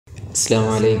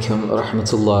السلام عليكم ورحمة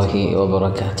الله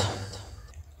وبركاته.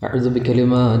 أعوذ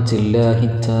بكلمات الله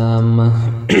التامة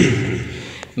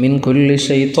من كل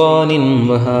شيطان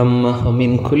وهامة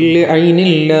ومن كل عين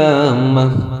لامة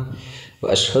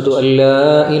وأشهد أن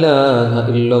لا إله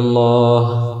إلا الله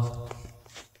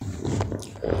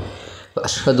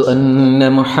وأشهد أن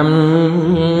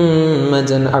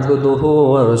محمدا عبده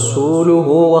ورسوله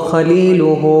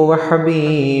وخليله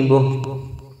وحبيبه.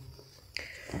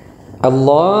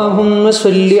 اللهم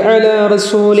صل على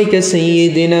رسولك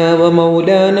سيدنا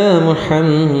ومولانا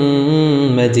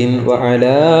محمد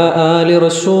وعلى آل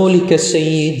رسولك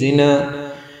سيدنا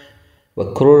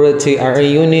وقرة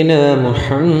أعيننا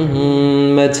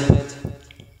محمد.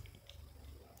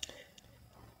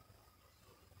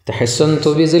 تحسنت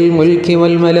بذي الملك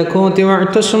والملكوت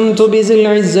واعتصمت بذي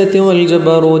العزة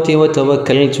والجبروت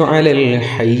وتوكلت على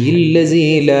الحي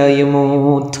الذي لا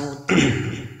يموت.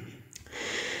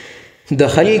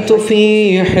 دخلت في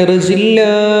حرز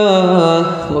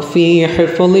الله وفي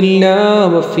حفظ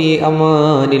الله وفي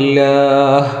أمان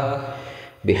الله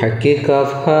بحق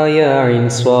كافها يا عين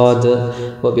صاد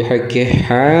وبحق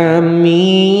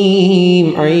حميم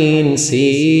عين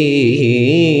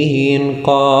سين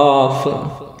قاف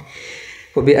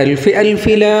وبألف ألف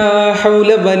لا حول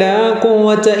ولا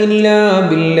قوة إلا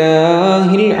بالله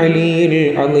العلي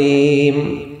العظيم.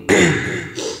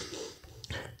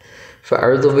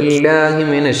 فأعوذ بالله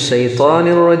من الشيطان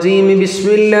الرجيم. بسم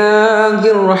الله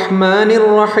الرحمن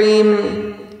الرحيم.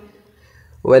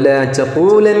 ولا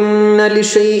تقولن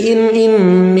لشيء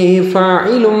إني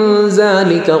فاعل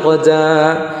ذلك غدا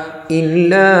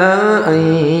إلا أن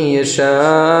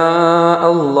يشاء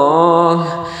الله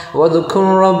واذكر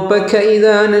ربك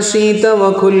إذا نسيت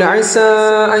وقل عسى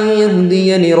أن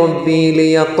يهديني ربي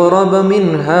ليقرب من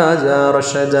هذا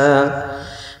رشدا.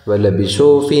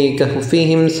 ولبثوا في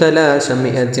كهفهم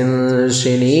 300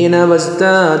 سنين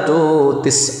وازدادوا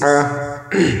 9.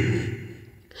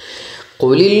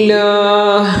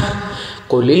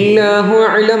 قل الله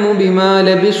أعلم بما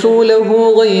لبثوا له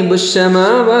غيب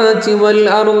السماوات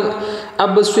والأرض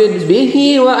أبصر به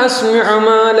وأسمع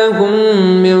ما لهم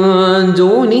من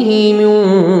دونه من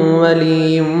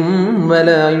ولي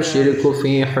ولا يشرك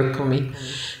في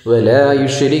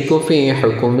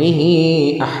حكمه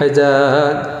أحدا.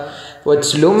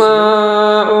 واتل ما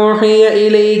أوحي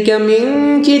إليك من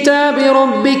كتاب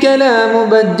ربك لا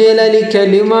مبدل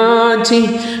لكلماته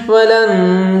ولن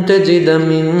تجد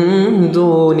من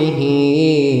دونه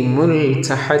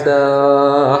ملتحدا.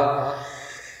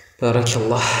 بارك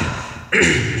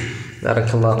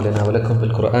الله لنا ولكم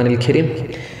بالقرآن الكريم.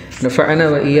 نفعنا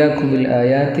وإياكم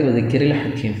بالآيات وذكر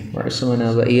الحكيم وعصمنا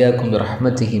وإياكم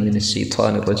برحمته من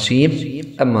الشيطان الرجيم.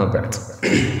 أما بعد.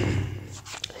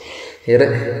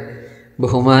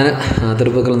 ബഹുമാന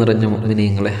ആദരവുകൾ നിറഞ്ഞ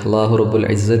മുഅ്മിനീങ്ങളെ, അല്ലാഹു റബ്ബുൽ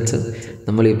ഇസ്സത്ത്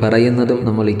നമ്മൾ ഈ പറയുന്നതും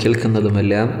നമ്മൾ ഈ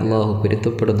കേൾക്കുന്നതുമെല്ലാം അല്ലാഹു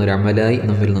പൊരുത്തപ്പെടുന്ന ഒരു അമലായി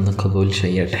നമ്മിൽ നിന്ന് ഖബൂൽ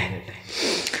ചെയ്യട്ടെ.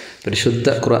 പരിശുദ്ധ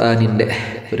ഖുർആനിൻ്റെ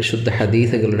പരിശുദ്ധ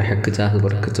ഹദീസുകളുടെ ഹക്ക് ജാഹ്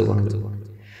ബർക്കത്ത് കൊണ്ട്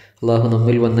അള്ളാഹു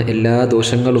നമ്മിൽ വന്ന എല്ലാ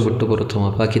ദോഷങ്ങളും വിട്ടുപുറത്തു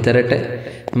മാപ്പാക്കി തരട്ടെ.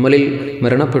 നമ്മളിൽ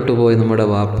മരണപ്പെട്ടു പോയ നമ്മുടെ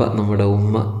വാപ്പ, നമ്മുടെ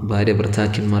ഉമ്മ, ഭാര്യ,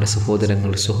 ഭർത്താക്കന്മാർ,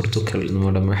 സഹോദരങ്ങൾ, സുഹൃത്തുക്കൾ,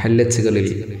 നമ്മുടെ മഹല്ലത്തുകളിൽ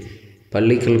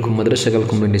പള്ളികൾക്കും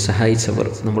മദ്രസകൾക്കും വേണ്ടി സഹായിച്ചവർ,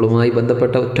 നമ്മളുമായി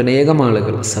ബന്ധപ്പെട്ട ഒട്ടനേകം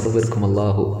ആളുകൾ, സർവർക്കും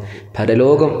അള്ളാഹു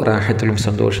പരലോകം റാഹത്തിലും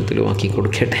സന്തോഷത്തിലും ആക്കി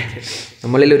കൊടുക്കട്ടെ.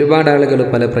 നമ്മളിൽ ഒരുപാട് ആളുകൾ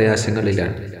പല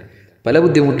പ്രയാസങ്ങളിലാണ്, പല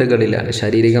ബുദ്ധിമുട്ടുകളിലാണ്.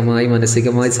 ശാരീരികമായി,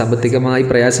 മാനസികമായി, സാമ്പത്തികമായി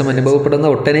പ്രയാസം അനുഭവപ്പെടുന്ന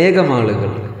ഒട്ടനേകം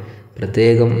ആളുകൾ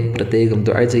പ്രത്യേകം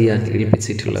ദുആ ചെയ്യാൻ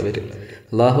ഏൽപ്പിച്ചിട്ടുള്ളവർ.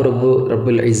 അല്ലാഹു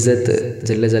റബ്ബുൽ ഇസ്സത്ത്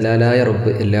ജല്ല ജലാലായ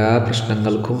റബ്ബ് എല്ലാ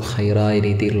പ്രശ്നങ്ങൾക്കും ഖൈറായ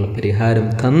രീതിയിലുള്ള പരിഹാരം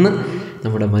തന്ന്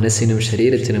നമ്മുടെ മനസ്സിനും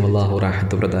ശരീരത്തിനും അല്ലാഹു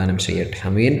റാഹത്ത് പ്രദാനം ചെയ്യട്ടെ.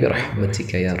 ആമീൻ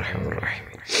ബിറഹ്മതിക യാ അർഹമർ റഹീം.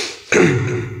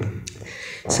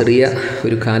 ചെറിയ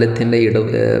ഒരു കാലത്തിൻ്റെ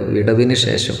ഇടവിന്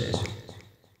ശേഷം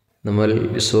നമ്മൾ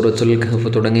സൂറത്തുൽ കഹ്ഫ്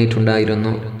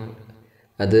തുടങ്ങിയിട്ടുണ്ടായിരുന്നു.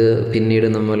 അത് പിന്നീട്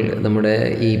നമ്മുടെ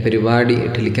ഈ പരിപാടി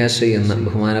ടെലികാസ്റ്റ് ചെയ്യുന്ന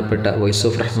ബഹുമാനപ്പെട്ട വോയിസ്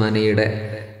ഓഫ് റഹ്മാനിയുടെ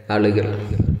ആളുകൾ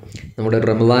നമ്മുടെ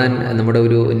റമളാൻ നമ്മുടെ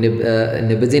ഒരു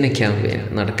നബിദിന ക്യാമ്പയിൻ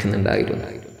നടക്കുന്നുണ്ടായിരുന്നു.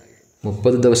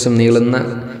 30 ദിവസം നീളുന്ന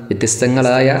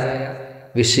വ്യത്യസ്തങ്ങളായ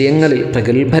വിഷയങ്ങളിൽ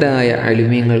പ്രഗത്ഭരായ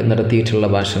അലിമീങ്ങൾ നടത്തിയിട്ടുള്ള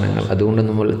ഭാഷണങ്ങൾ. അതുകൊണ്ട്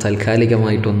നമ്മൾ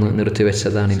താൽക്കാലികമായിട്ടൊന്ന്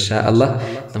നിർത്തിവെച്ചതാണ്. ഇൻഷാ അല്ലാഹ്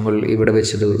നമ്മൾ ഇവിടെ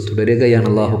വെച്ചത് തുടരുകയാണ്.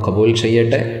 അല്ലാഹു കബൂൽ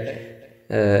ചെയ്യട്ടെ.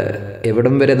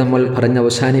 എവിടം വരെ നമ്മൾ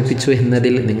അവസാനിപ്പിച്ചു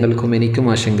എന്നതിൽ നിങ്ങൾക്കും എനിക്കും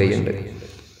ആശങ്കയുണ്ട്.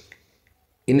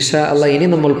 ഇൻഷാ അല്ലാഹ് ഇനി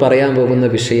നമ്മൾ പറയാൻ പോകുന്ന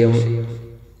വിഷയം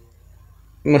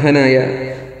മഹാനായ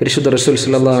പരിശുദ്ധ റസൂൽ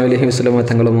സ്വല്ലല്ലാഹു അലൈഹി വസല്ലം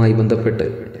തങ്ങളുമായി ബന്ധപ്പെട്ട്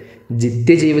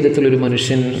നിത്യജീവിതത്തിൽ ഒരു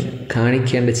മനുഷ്യൻ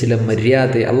കാണിക്കേണ്ട ചില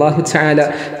മര്യാദ അല്ലാഹു തആല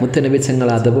മുത്തനബി തങ്ങൾ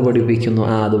അദബ് പഠിപ്പിക്കുന്നു.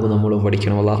 ആ അദബ് നമ്മളും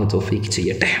പഠിക്കണം. അല്ലാഹു തൗഫീഖ്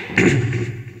ചെയ്യട്ടെ.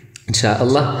 ഇൻഷാ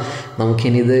അല്ലാഹ്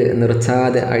നമുക്കിനിത്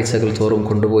നിർത്താതെ ആഴ്ചകൾ തോറും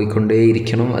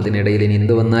കൊണ്ടുപോയിക്കൊണ്ടേയിരിക്കണം. അതിനിടയിൽ ഇനി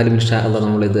എന്ത് വന്നാലും ഇൻഷാ അല്ലാഹ്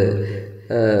നമ്മളിത്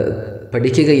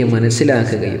പഠിക്കുകയും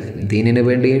മനസ്സിലാക്കുകയും ദീനിന്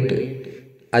വേണ്ടിയിട്ട്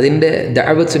അതിൻ്റെ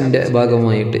ദഅവത്തിൻ്റെ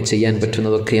ഭാഗമായിട്ട് ചെയ്യാൻ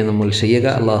പറ്റുന്നതൊക്കെ നമ്മൾ ചെയ്യുക.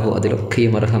 അള്ളാഹു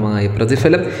അതിലൊക്കെയും അർഹമായ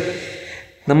പ്രതിഫലം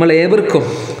നമ്മളേവർക്കും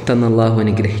തന്ന അള്ളാഹു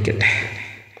അനുഗ്രഹിക്കട്ടെ.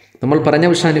 നമ്മൾ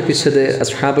പറഞ്ഞവസാനിപ്പിച്ചത്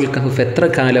അസ്ഹാബുൽ കഹ്ഫ് എത്ര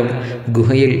കാലം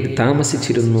ഗുഹയിൽ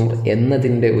താമസിച്ചിരുന്നു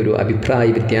എന്നതിൻ്റെ ഒരു അഭിപ്രായ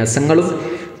വ്യത്യാസങ്ങളും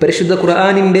പരിശുദ്ധ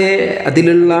ഖുർആനിൻ്റെ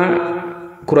അതിലുള്ള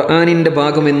ഖുർആനിൻ്റെ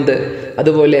ഭാഗം എന്ത്,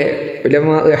 അതുപോലെ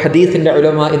ഉലമാ ഹദീസിൻ്റെ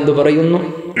ഉലമാ എന്ത് പറയുന്നു,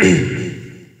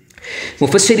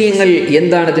 മുഫസ്സിരീങ്ങൾ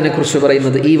എന്താണ് ഇതിനെക്കുറിച്ച്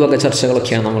പറയുന്നത്, ഈ വക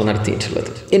ചർച്ചകളൊക്കെയാണ് നമ്മൾ നടത്തിയിട്ടുള്ളത്.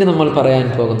 ഇനി നമ്മൾ പറയാൻ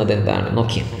പോകുന്നത് എന്താണ്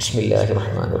നോക്കിയാൽ ബിസ്മില്ലാഹിർ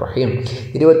റഹ്മാനിർ റഹീം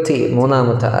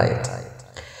 23-ാമത്തെ ആയത്ത്.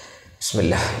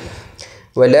 ബിസ്മില്ലാഹ്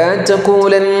വലാ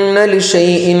തഖൂലന്ന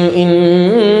ലിശൈഇൻ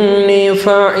ഇന്നി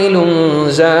ഫാഇലുൻ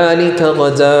സാലിക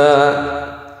ഗദാ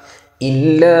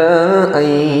ഇല്ലാ അൻ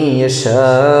യശാ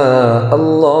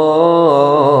അല്ലാഹ്.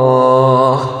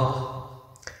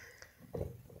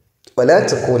 വലാ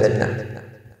തഖൂലന്ന,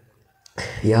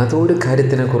 യാതൊരു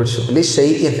കാര്യത്തിനെക്കുറിച്ചും,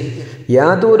 ലിശൈഇൻ,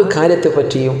 യാതൊരു കാര്യത്തെ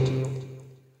പറ്റിയും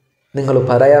നിങ്ങൾ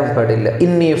പറയാൻ പാടില്ല.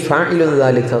 ഇന്നി ഫാഇലുൻ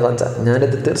സാലിക ഗദാ,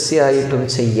 ഞാനത് തീർച്ചയായിട്ടും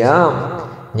ചെയ്യാം,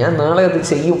 ഞാൻ നാളെ അത്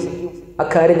ചെയ്യും, ആ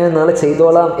കാര്യം ഞാൻ നാളെ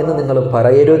ചെയ്തോളാം എന്ന് നിങ്ങൾ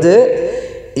പറയരുത്.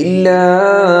 ഇല്ലാ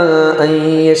അൻ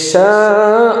യശാ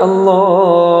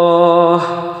അല്ലാഹ്,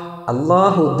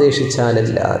 അല്ലാഹു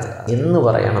ഉദ്ദേശിച്ചാലല്ലാതെ എന്ന്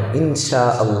പറയണം. ഇൻഷാ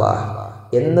അല്ലാഹ്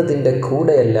എന്നതിൻ്റെ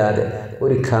കൂടെയല്ലാതെ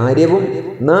ഒരു കാര്യവും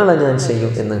നാളെ ഞാൻ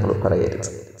ചെയ്യും എന്ന് നിങ്ങൾ പറയരുത്.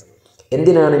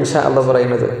 എന്തിനാണ് ഇൻഷാ അല്ലാഹ്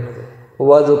പറയുന്നത്?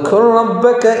 വദ്കുർ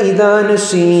റബ്ബക ഇദാ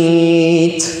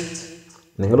നസീത്,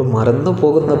 നിങ്ങൾ മറന്നു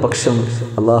പോകുന്ന പക്ഷം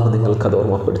അള്ളാഹു നിങ്ങൾക്കത്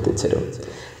ഓർമ്മപ്പെടുത്തി തരും.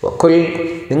 വഖുൽ,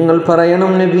 നിങ്ങൾ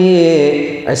പറയണം നബിയേ,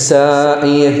 അസാ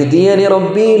അൻ യഹ്ദിയനി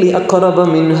റബ്ബി ലിഅഖറബ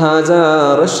മിൻ ഹാദാ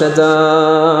റശദാ,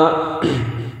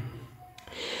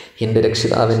 എൻ്റെ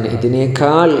രക്ഷിതാവിനെ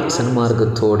ഇതിനേക്കാൾ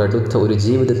സന്മാർഗത്തോടടുത്ത ഒരു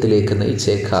ജീവിതത്തിലേക്ക്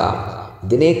നയിച്ചേക്കാം,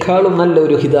 ഇതിനേക്കാളും നല്ല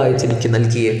ഒരു ഹിദായത്ത് എനിക്ക്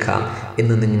നൽകിയേക്കാം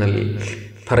എന്ന് നിങ്ങൾ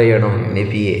പറയണം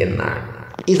നബിയെ എന്നാണ്.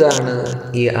 ഇതാണ്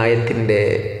ഈ ആയത്തിൻ്റെ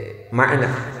മഅന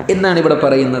എന്നാണ് ഇവിടെ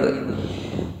പറയുന്നത്.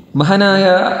 മഹാനായ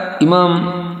ഇമാം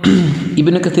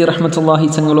ഇബ്നു കസീർ റഹ്മത്തുള്ളാഹി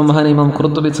തങ്ങളും മഹാനായ ഇമാം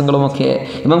ഖുർത്തുബി തങ്ങളുമൊക്കെ,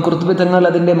 ഇമാം ഖുർത്തുബി തങ്ങൾ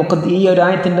അതിൻ്റെ ഈ ഒരു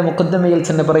ആയത്തിൻ്റെ മുഖദ്ദമയിൽ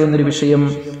തന്നെ പറയുന്നൊരു വിഷയം,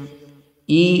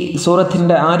 ഈ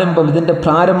സൂറത്തിൻ്റെ ആരംഭം, ഇതിൻ്റെ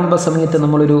പ്രാരംഭ സമയത്ത്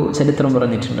നമ്മളൊരു ചരിത്രം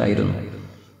പറഞ്ഞിട്ടുണ്ടായിരുന്നു.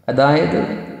 അതായത്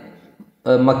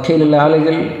മക്കയിലുള്ള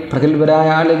ആളുകൾ, പ്രഗത്ഭരായ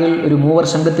ആളുകൾ ഒരു മൂവർ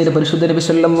സംഘത്തിൽ പരിശുദ്ധ നബി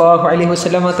സല്ലല്ലാഹു അലൈഹി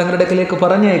വസല്ലമ തങ്ങളുടെ അടുക്കലേക്ക്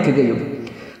പറഞ്ഞയക്കുകയും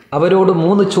അവരോട്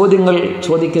 3 ചോദ്യങ്ങൾ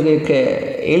ചോദിക്കുകയൊക്കെ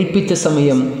ഏൽപ്പിച്ച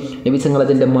സമയം നബി തങ്ങൾ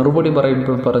അതിൻ്റെ മറുപടി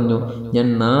പറയുമ്പോൾ പറഞ്ഞു, ഞാൻ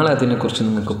നാളെ അതിനെക്കുറിച്ച്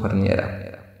നിങ്ങൾക്ക് പറഞ്ഞുതരാം.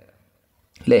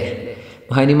 അല്ലേ?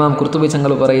 മഹാനിമാം ഖുർത്തുബി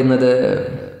തങ്ങൾ പറയുന്നത്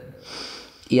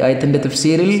ഈ ആയത്തിൻ്റെ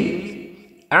തഫ്സീറിൽ,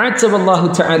 അഅ്തബല്ലാഹു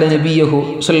തആല നബിയഹു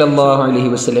സല്ലല്ലാഹു അലൈഹി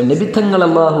വസല്ലം, നബി തങ്ങൾ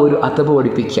അല്ലാഹു ഒരു അദബ്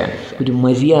പഠിപ്പിക്കാൻ, ഒരു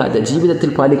മര്യാദ, ജീവിതത്തിൽ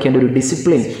പാലിക്കേണ്ട ഒരു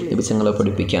ഡിസിപ്ലിൻ നബി തങ്ങളെ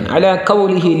പഠിപ്പിക്കാൻ. അലാ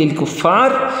ഖൗലിഹി ലിൽ കുഫാർ,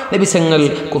 നബി തങ്ങൾ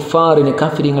കുഫാറിന്,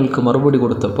 കാഫിര്യങ്ങൾക്ക് മറുപടി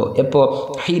കൊടുത്തപ്പോൾ, എപ്പോൾ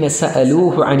ഹീന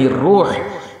സഅലൂഹു അനിർ റൂഹ്,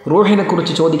 റൂഹിനെ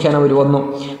കുറിച്ച് ചോദിക്കാൻ അവർ വന്നു.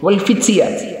 വൽ ഫിത്യ,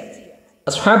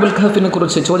 അസ്ഹാബുൽ കഹ്ഫിനെ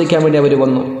കുറിച്ച് ചോദിക്കാൻ വേണ്ടി അവർ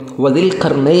വന്നു. വദിൽ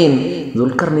ഖർനൈൻ,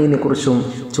 ദുൽഖർനൈനെ കുറിച്ചും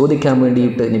ചോദിക്കാൻ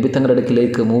വേണ്ടിയിട്ട് നബി തങ്ങളുടെ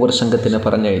അടുക്കിലേക്ക് മൂവർ സംഘത്തിനെ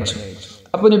പറഞ്ഞയച്ചു.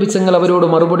 അപ്പോൾ നബി തങ്ങൾ അവരോട്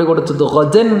മറുപടി കൊടുത്തത്,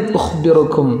 ഗദൻ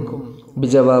ഉഖ്ബിറുക്കും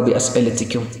ബിജവാബി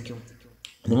അസ്അലതിക്കും,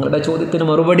 നിങ്ങളുടെ ചോദ്യത്തിന്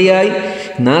മറുപടിയായി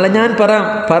നാളെ ഞാൻ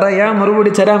പറയാം,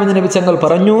 മറുപടി തരാമെന്ന് നബി തങ്ങൾ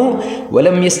പറഞ്ഞു.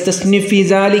 വലം യസ്തസ്നി ഫീ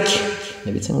സാലിക്,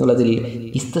 നബി തങ്ങൾ അതിൽ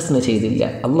ഇസ്തസ്ന ചെയ്തില്ല.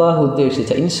 അള്ളാഹു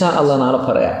ഉദ്ദേശിച്ച ഇൻഷാ അല്ലാഹ് നാളെ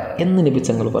പറയാം എന്ന് നബി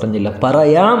തങ്ങൾ പറഞ്ഞില്ല,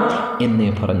 പറയാം എന്നേ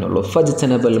പറഞ്ഞുള്ളൂ.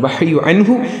 ഫജ്തനബൽ വഹ്യു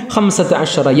അൻഹു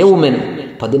 15 യൗമൻ,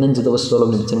 15 ദിവസത്തോളം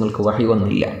നബി തങ്ങൾക്ക് വഹി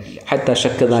വന്നില്ല. ഹത്താ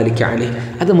ശക്ക ദാലിക അലൈഹി,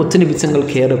 അത് മുത്തുനബി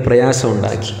തങ്ങൾക്ക് ഏറെ പ്രയാസം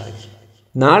ഉണ്ടാക്കി.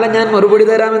 നാളെ ഞാൻ മറുപടി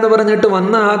തരാമെന്ന് പറഞ്ഞിട്ട്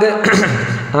വന്ന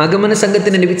ആഗമന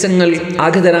സംഘത്തിന് നബി തങ്ങൾ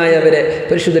ആഗതരായവരെ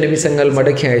പരിശുദ്ധ നബി തങ്ങൾ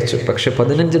മടക്കി അയച്ചു. പക്ഷെ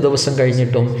 15 ദിവസം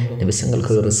കഴിഞ്ഞിട്ടും നബി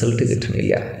തങ്ങൾക്ക് റിസൾട്ട്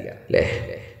കിട്ടണില്ല. അല്ലേ?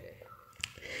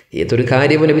 ഏതൊരു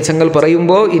കാര്യവും നബി തങ്ങൾ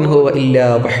പറയുമ്പോൾ ഇൻഹുവ ഇല്ലാ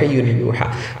വഹയ്യുൻ യൂഹ,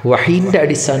 വഹയിൻ്റെ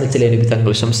അടിസ്ഥാനത്തിലേ നബി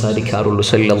തങ്ങൾ സംസാരിക്കാറുള്ളൂ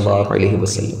സല്ലല്ലാഹു അലൈഹി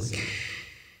വസല്ലം.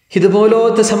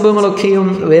 ഇതുപോലത്തെ സംഭവങ്ങളൊക്കെയും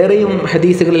വേറെയും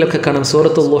ഹദീസുകളിലൊക്കെ കാണാം.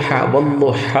 സൂറത്തുൽ ളുഹ,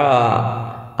 വല്ളുഹ,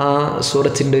 ആ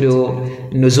സൂറത്തിൻ്റെ ഒരു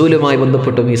നുസൂലുമായി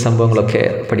ബന്ധപ്പെട്ടും ഈ സംഭവങ്ങളൊക്കെ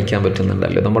പഠിക്കാൻ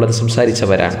പറ്റുന്നുണ്ടല്ലോ, നമ്മളത്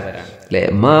സംസാരിച്ചവരാണ്. അല്ലേ?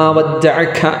 മാ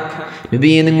വദ്ദഅക,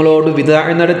 നബിയെ നിങ്ങളോട് വിദാ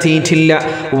നടത്തിയിട്ടില്ല.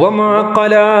 വമാ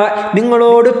ഖലാ,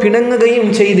 നിങ്ങളോട് പിണങ്ങുകയും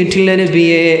ചെയ്തിട്ടില്ല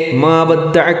നബിയെ. മാ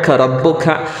വദ്ദഅക റബ്ബുക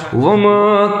വമാ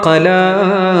ഖലാ,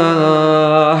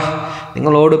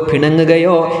 നിങ്ങളോട്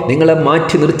പിണങ്ങുകയോ നിങ്ങളെ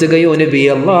മാറ്റി നിർത്തുകയോ നബി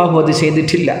അല്ലാഹു അത്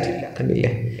ചെയ്തിട്ടില്ല.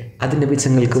 കണ്ടില്ലേ? അത്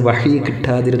നബിച്ചങ്ങൾക്ക് വഹി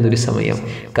കിട്ടാതിരുന്നൊരു സമയം.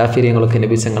 കാഫിര്യങ്ങളൊക്കെ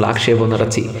നബിച്ചങ്ങൾ ആക്ഷേപം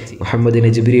നടത്തി. മുഹമ്മദിനെ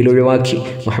ജിബ്രീൽ ഒഴിവാക്കി,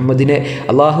 മുഹമ്മദിനെ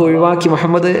അള്ളാഹു ഒഴിവാക്കി,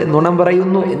 മുഹമ്മദ് നുണം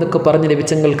പറയുന്നു എന്നൊക്കെ പറഞ്ഞ്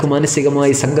നബിച്ചങ്ങൾക്ക്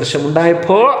മാനസികമായി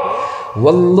സംഘർഷമുണ്ടായപ്പോൾ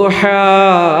ളുഹ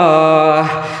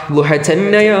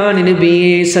തന്നെയാണ്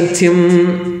നബിയെ സത്യം.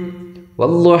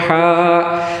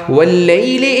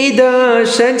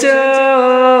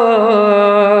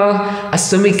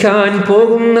 അസ്തമിക്കാൻ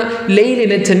പോകുന്ന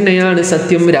ലൈലിനെ തന്നെയാണ്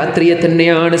സത്യം, രാത്രിയെ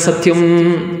തന്നെയാണ് സത്യം.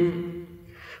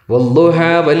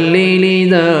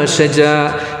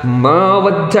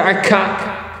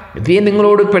 നബിയെ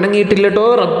നിങ്ങളോട് പിണങ്ങിയിട്ടില്ലട്ടോ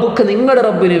റബ്ബുക്ക, നിങ്ങളുടെ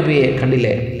റബ്ബ് നബിയെ.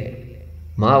 കണ്ടില്ലേ,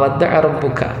 മാ വദ്ദഅ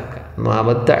റബ്ബുക, മാ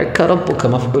വദ്ദഅക റബ്ബുക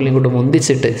മഫ്ഊലിനെ കൊണ്ട്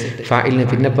മുന്തിച്ചിട്ട് ഫാഇലിനെ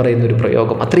പിന്നെ പറയുന്ന ഒരു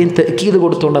പ്രയോഗം. അത്രയും തഅക്കീദ്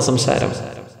കൊടുത്തുകൊണ്ട സംസാരം.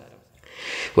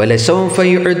 വലസൗഫ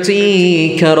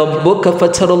യുഅതീക റബ്ബുക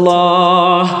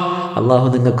ഫതർല്ലാഹ്, അള്ളാഹു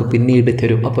നിങ്ങൾക്ക് പിന്നീട്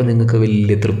തരും, അപ്പോൾ നിങ്ങൾക്ക്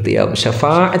വലിയ തൃപ്തിയാവും.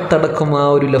 ഷഫാഅത്ത് അടക്കം ആ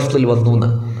ഒരു ലഫ്ളിൽ വന്നു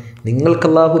എന്ന്. നിങ്ങൾക്ക്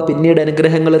അള്ളാഹു പിന്നീട്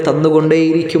അനുഗ്രഹങ്ങൾ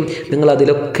തന്നുകൊണ്ടേയിരിക്കും, നിങ്ങൾ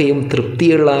അതിലൊക്കെയും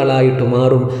തൃപ്തിയുള്ള ആളായിട്ട്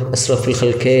മാറും. അഷ്റഫുൽ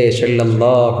ഖൽഖേ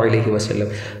സല്ലല്ലാഹു അലൈഹി വസല്ലം.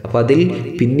 അപ്പോൾ അതിൽ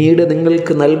പിന്നീട്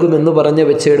നിങ്ങൾക്ക് നൽകുമെന്ന് പറഞ്ഞ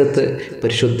വെച്ചെടുത്ത്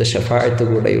പരിശുദ്ധ ഷഫാഅത്ത്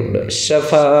കൂടെയുണ്ട്.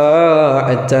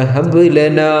 ഷഫാഅത ഹബ്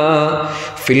ലനാ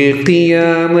ഫിൽ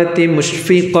ഖിയാമത്തി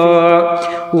മുഷ്ഫിഖാ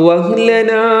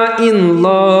വഹ്ലനാ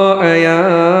ഇൻലാഅയാ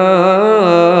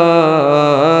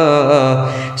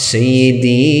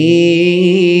സയ്യിദീ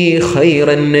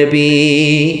ഖൈറൻ നബി.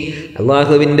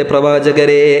 അള്ളാഹുവിൻ്റെ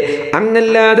പ്രവാചകരെ,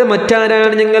 അങ്ങല്ലാതെ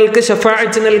മറ്റാരാണ് ഞങ്ങൾക്ക്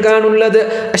ഷഫാഅത്ത് നൽകാനുള്ളത്?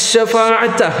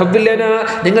 അഷ്ശഫാഅത്ത് ഹബ് ലനാ,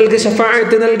 ഞങ്ങൾക്ക്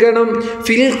ഷഫാഅത്ത് നൽകണം.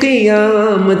 ഫിൽ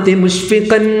ഖിയാമത്തി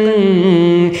മുഷ്ഫിഖൻ,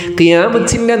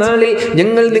 ഖിയാമത്തിന്റെ നാളിൽ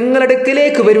ഞങ്ങൾ നിങ്ങളുടെ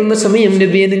അടുക്കലേക്ക് വരുന്ന സമയം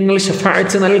നബിയെ നിങ്ങൾ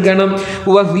ഷഫാഅത്ത് നൽകണം.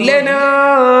 വഹ്ലനാ,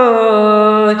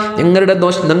 ഞങ്ങളുടെ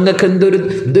ഞങ്ങൾക്ക്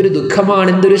എന്തൊരു ദുഃഖമാണ്,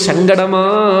 എന്തൊരു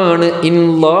സങ്കടമാണ്.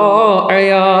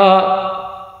 ഇൻലാഅയാ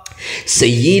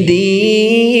സയ്യിദീ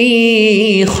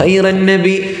ഖൈറൻ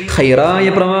നബി, ഖൈറായ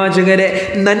പ്രവാചകരെ,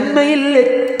 നന്മയിൽ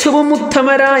ഏറ്റവും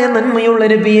ഉത്തമരായ നന്മയുള്ള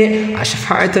നബിയെ, ആ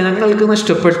ശഫാഅത്ത് ഞങ്ങൾക്ക്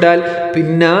നഷ്ടപ്പെട്ടാൽ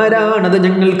പിന്നാരാണത്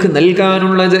ഞങ്ങൾക്ക്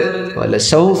നൽകാനുള്ളത്?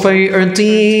 വലസൗഫ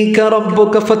യുഅതീക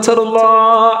റബ്ബുക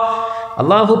ഫതർല്ലാഹ്,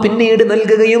 അള്ളാഹു പിന്നീട്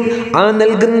നൽകുകയും ആ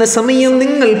നൽകുന്ന സമയം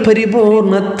നിങ്ങൾ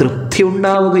പരിപൂർണ തൃപ്തി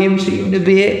ഉണ്ടാവുകയും ചെയ്യും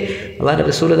നബിയെ. അള്ളാഹുവിൻ്റെ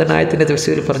റസൂൽ തന്നെ ആയത്തിൻ്റെ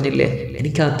തഫ്സീറിൽ പറഞ്ഞില്ലേ,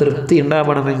 എനിക്ക് ആ തൃപ്തി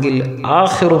ഉണ്ടാവണമെങ്കിൽ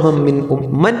ആഖിറുഹും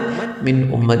മിൻ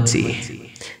ഉമ്മത്തി,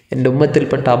 എൻ്റെ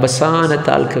ഉമ്മത്തിൽപ്പെട്ട അവസാനത്തെ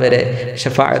ആൾക്ക് വരെ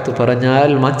ഷഫാഅത്ത് പറഞ്ഞാൽ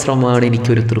മാത്രമാണ്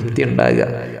എനിക്കൊരു തൃപ്തി ഉണ്ടാകുക.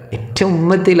 ഏറ്റവും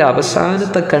ഉമ്മത്തിൽ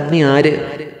അവസാനത്തെ കണ്ണി ആര്,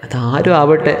 അതാരും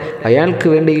ആവട്ടെ, അയാൾക്ക്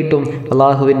വേണ്ടിയിട്ടും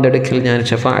അള്ളാഹുവിൻ്റെ അടുക്കൽ ഞാൻ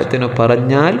ഷഫാഅത്തിനെ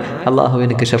പറഞ്ഞാൽ അള്ളാഹു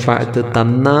എനിക്ക് ഷഫാഅത്ത്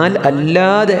തന്നാൽ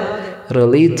അല്ലാതെ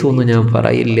റളീതു എന്ന് ഞാൻ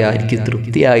പറയില്ല, എനിക്ക്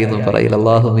തൃപ്തിയായി എന്ന് പറയില്ല.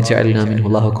 അല്ലാഹു ജഅൽനാ മിൻഹു,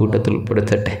 അല്ലാഹു കൂട്ടത്തിൽ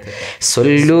ഉൾപ്പെടുത്തട്ടെ.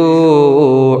 സ്വല്ലൂ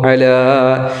അലാ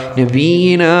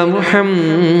നബീനാ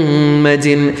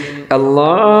മുഹമ്മദിൻ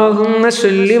اللهم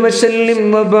صل وسلم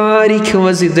وبارك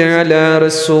وزد على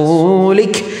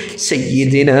رسولك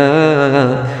سيدنا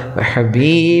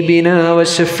وحبيبنا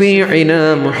وشفيعنا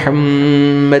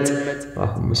محمد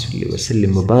اللهم صل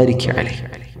وسلم وبارك عليه.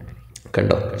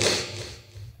 കണ്ടോ,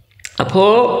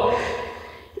 അപ്പോൾ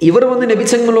ഇവർ വന്ന്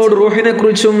നബിച്ചങ്ങളോട് റൂഹിനെ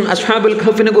കുറിച്ചും അസ്ഹാബുൽ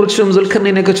ഖഹഫിനെ കുറിച്ചും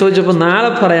ദുൽഖർനൈനൊക്കെ ചോദിച്ചപ്പോൾ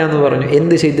നാളെ പറയാമെന്ന് പറഞ്ഞു.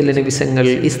 എന്ത് ചെയ്തില്ല നബിച്ചങ്ങൾ?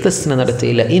 ഇസ്തസ്ന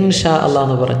നടത്തിയില്ല, ഇൻഷാ അല്ലാഹ്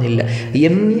എന്ന് പറഞ്ഞില്ല.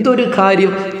 എന്തൊരു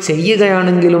കാര്യം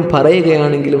ചെയ്യുകയാണെങ്കിലും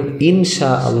പറയുകയാണെങ്കിലും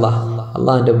ഇൻഷാ അല്ലാഹ്,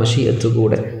 അള്ളാഹിൻ്റെ മശീഅത്ത്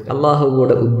കൂടെ അള്ളാഹു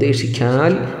കൂടെ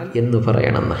ഉദ്ദേശിച്ചാൽ എന്ന്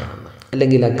പറയണമെന്ന്.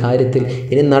 അല്ലെങ്കിൽ ആ കാര്യത്തിൽ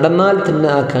ഇനി നടന്നാൽ തന്നെ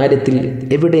ആ കാര്യത്തിൽ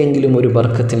എവിടെയെങ്കിലും ഒരു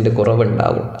ബർക്കത്തിൻ്റെ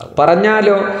കുറവുണ്ടാവും.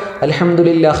 പറഞ്ഞാലോ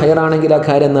അൽഹംദുലില്ലാ ഖൈറാണെങ്കിൽ ആ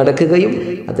കാര്യം നടക്കുകയും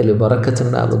അതിൽ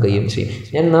ബർക്കത്തുണ്ടാവുകയും ചെയ്യും.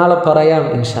 ഞാൻ നാളെ പറയാം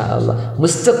ഇൻഷാ അല്ലാഹ്.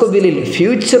 മുസ്തഖ്ബിലിൽ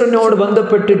ഫ്യൂച്ചറിനോട്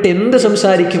ബന്ധപ്പെട്ടിട്ട് എന്ത്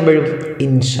സംസാരിക്കുമ്പോഴും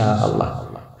ഇൻഷാ അല്ലാഹ്,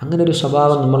 അങ്ങനെ ഒരു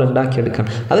സ്വഭാവം നമ്മൾ ഉണ്ടാക്കിയെടുക്കണം.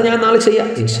 അത് ഞാൻ നാളെ ചെയ്യാം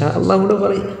ഇൻഷാ അല്ലാഹ് കൂടെ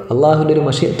പറയും. അള്ളാഹുവിൻ്റെ ഒരു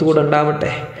മശീഅത്ത് കൂടെ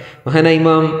ഉണ്ടാവട്ടെ. മഹാനായ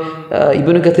ഇമാം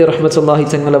ഇബ്നു കസീർ റഹ്മത്തുള്ളാഹി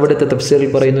തങ്ങൾ അവിടുത്തെ തഫ്സീറിൽ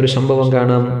പറയുന്ന ഒരു സംഭവം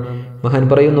കാണാം. മഹാൻ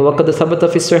പറയുന്നു, വഖദ് സബത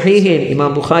ഫി സ്വഹീഹൈൻ,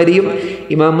 ഇമാം ബുഖാരിയും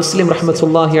ഇമാം മുസ്ലിം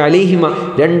റഹ്മത്തുള്ളാഹി അലൈഹിമ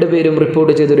രണ്ടുപേരും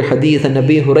റിപ്പോർട്ട് ചെയ്ത ഒരു ഹദീസ്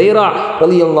നബി ഹുറൈറ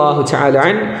റളിയല്ലാഹു തആല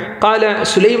അൻ ഖാല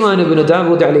സുലൈമാൻ ഇബ്നു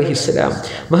ദാവൂദ് അലൈഹിസ്സലാം,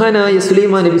 മഹാനായ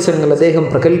സുലൈമാൻ നബി തങ്ങൾ, അദ്ദേഹം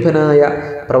പ്രഗൽഭനായ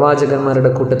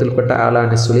പ്രവാചകന്മാരുടെ കൂട്ടത്തിൽപ്പെട്ട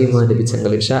ആളാണ് സുലൈമാൻ നബി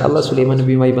തങ്ങൾ. ഇൻഷാ അല്ലാഹ് സുലൈമാൻ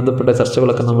നബിയുമായി ബന്ധപ്പെട്ട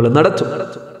ചർച്ചകളൊക്കെ നമ്മൾ നടത്തും.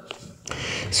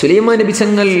 സുലൈമാൻ നബി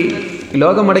തങ്ങൾ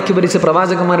ലോകം അടക്കി ഭരിച്ച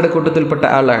പ്രവാചകന്മാരുടെ കൂട്ടത്തിൽപ്പെട്ട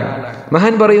ആളാണ്.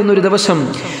 മഹാൻ പറയുന്ന, ഒരു ദിവസം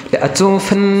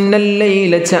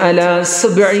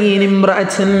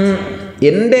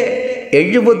എൻ്റെ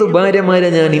 70 ഭാര്യമാരെ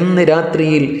ഞാൻ ഇന്ന്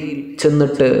രാത്രിയിൽ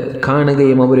ചെന്നിട്ട്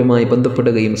കാണുകയും അവരുമായി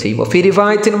ബന്ധപ്പെടുകയും ചെയ്യും.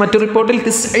 ഫിരിവായത്തിൻ മറ്റൊരു റിപ്പോർട്ടിൽ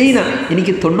 90,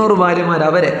 എനിക്ക് 90 ഭാര്യമാർ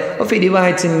അവരെ.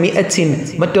 ഫിരിവായത്തിൻ 100,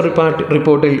 മറ്റൊരു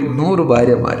റിപ്പോർട്ടിൽ 100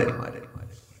 ഭാര്യമാർ.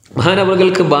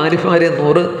 മഹാനവറുകൾക്ക് ഭാര്യമാരെ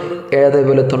 100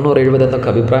 അതേപോലെ 90 70 എന്നൊക്കെ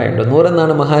അഭിപ്രായമുണ്ട്. 100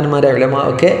 എന്നാണ് മഹാന്മാരെ ഉലമാ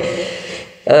ഒക്കെ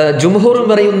ജുംഹൂറും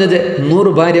പറയുന്നത്.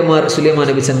 100 ഭാര്യമാർ സുലൈമാൻ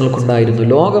നബി തങ്ങൾക്കുണ്ടായിരുന്നു.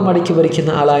 ലോകം അടക്കി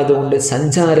ഭരിക്കുന്ന ആളായതുകൊണ്ട്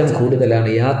സഞ്ചാരം കൂടുതലാണ്,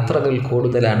 യാത്രകൾ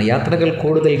കൂടുതലാണ്. യാത്രകൾ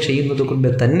കൂടുതൽ ചെയ്യുന്നത് കൊണ്ട്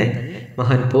തന്നെ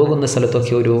മഹാൻ പോകുന്ന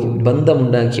സ്ഥലത്തൊക്കെ ഒരു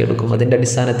ബന്ധമുണ്ടാക്കിയെടുക്കും. അതിൻ്റെ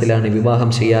അടിസ്ഥാനത്തിലാണ്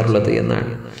വിവാഹം ചെയ്യാറുള്ളത്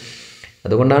എന്നാണ്.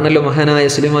 അതുകൊണ്ടാണല്ലോ മഹാനായ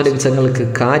സുലൈമാൻ നബി തങ്ങൾക്ക്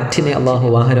കാറ്റിനെ അള്ളാഹു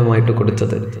വാഹനമായിട്ട്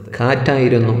കൊടുത്തത്.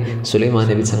 കാറ്റായിരുന്നു സുലൈമാൻ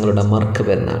നബി തങ്ങളുടെ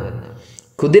മർക്കബ് എന്നാണ്.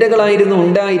 കുതിരകളായിരുന്നു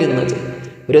ഉണ്ടായിരുന്നത്.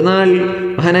 ഒരു നാൾ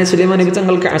മഹാനായ സുലൈമാൻ നബി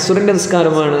തങ്ങൾക്ക് അസുറിൻ്റെ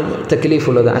നിസ്കാരമാണ്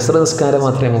തക്ലീഫുള്ളത്. അസുർ നിസ്കാരം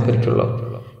മാത്രമേ മൂപ്പരിക്കുള്ളൂ.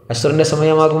 അസുറിൻ്റെ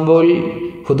സമയമാകുമ്പോൾ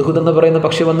ഹുദ്ഹുദ് എന്ന് പറയുന്ന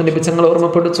പക്ഷി വന്ന് നബി തങ്ങൾ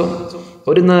ഓർമ്മപ്പെടുത്തും.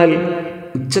 ഒരു നാൾ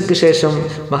ഉച്ചയ്ക്ക് ശേഷം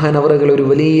മഹാനവറുകൾ ഒരു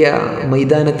വലിയ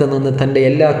മൈതാനത്ത് നിന്ന് തൻ്റെ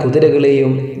എല്ലാ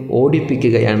കുതിരകളെയും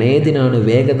ഓടിപ്പിക്കുകയാണ്. ഏതിനാണ്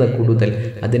വേഗത കൂടുതൽ,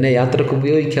 അതിനെ യാത്രക്ക്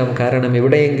ഉപയോഗിക്കാം. കാരണം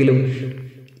എവിടെയെങ്കിലും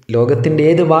ലോകത്തിൻ്റെ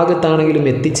ഏത് ഭാഗത്താണെങ്കിലും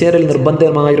എത്തിച്ചേരൽ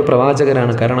നിർബന്ധമായൊരു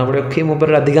പ്രവാചകരാണ്. കാരണം അവിടെയൊക്കെയും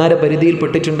മൂപ്പരുടെ അധികാര പരിധിയിൽ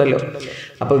പെട്ടിട്ടുണ്ടല്ലോ.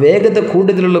 അപ്പോൾ വേഗത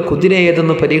കൂടുതലുള്ള കുതിര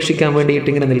ഏതെന്ന് പരീക്ഷിക്കാൻ വേണ്ടിയിട്ട്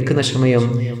ഇങ്ങനെ നിൽക്കുന്ന സമയം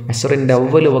അസുറിൻ്റെ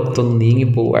അവ്വല് വക്തൊന്ന്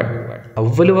നീങ്ങിപ്പോവാൻ.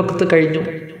 അവ്വല് വക്ത് കഴിഞ്ഞു.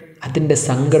 അതിൻ്റെ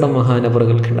സങ്കടം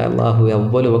മഹാനവറുകൾക്കുണ്ട്. അള്ളാഹു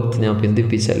അവ്വല് വക്ത് ഞാൻ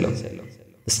ബന്ധിപ്പിച്ചല്ലോ.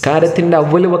 നിസ്കാരത്തിൻ്റെ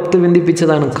അവ്വല് വക്ത്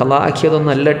ബന്ധിപ്പിച്ചതാണ്,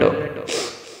 ഖളാക്കിയതൊന്നല്ല കേട്ടോ.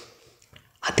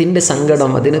 അതിൻ്റെ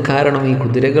സങ്കടം, അതിന് കാരണം ഈ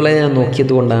കുതിരകളെ ഞാൻ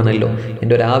നോക്കിയത് കൊണ്ടാണല്ലോ,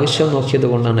 എൻ്റെ ഒരു ആവശ്യം നോക്കിയത്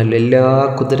കൊണ്ടാണല്ലോ. എല്ലാ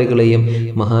കുതിരകളെയും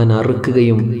മഹാൻ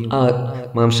അറുക്കുകയും ആ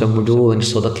മാംസം മുഴുവൻ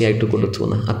സ്വതക്കയായിട്ട് കൊടുത്തു.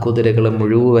 ആ കുതിരകളെ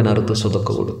മുഴുവൻ അറുത്ത് സ്വതക്ക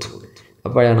കൊടുത്തു.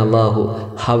 അപ്പോഴാണ് അള്ളാഹു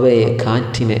ഹവയെ,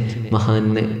 കാറ്റിനെ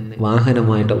മഹാന്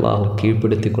വാഹനമായിട്ട് അള്ളാഹു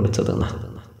കീഴ്പ്പെടുത്തി കൊടുത്തതെന്ന്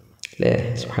അല്ലേ.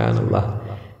 സുബ്ഹാനല്ലാഹ്.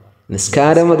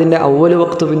 നിസ്കാരം അതിൻ്റെ അവ്വല്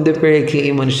വക്ത് ബന്ധിപ്പോഴേക്ക്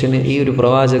ഈ മനുഷ്യന്, ഈ ഒരു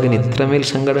പ്രവാചകന് ഇത്രമേൽ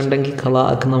സങ്കടം ഉണ്ടെങ്കിൽ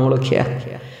ഖളാക്ക് നമ്മളൊക്കെയാ.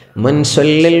 മൻ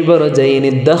സല്ലൽ ബർജൈനി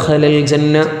ദഖലൽ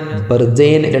ജന്ന.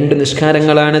 ബർജൈൻ 2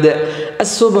 നിസ്കാരങ്ങളാണിത്.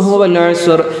 അസ്സുബ്ഹു വൽ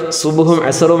അസ്ർ, സുബ്ഹും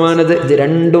അസ്റുമാണിത്. ഇത്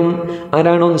രണ്ടും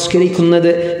ആരാണോ നിസ്കരിക്കുന്നത്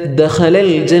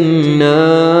ദഖലൽ ജന്ന,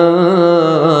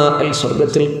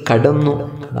 സ്വർഗത്തിൽ കടന്നു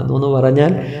എന്ന്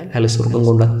പറഞ്ഞാൽ അയാൾ സ്വർഗം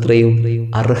കൊണ്ട് അത്രയും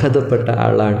അർഹതപ്പെട്ട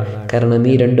ആളാണ്. കാരണം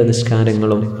ഈ 2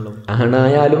 നിസ്കാരങ്ങളും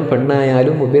ആണായാലും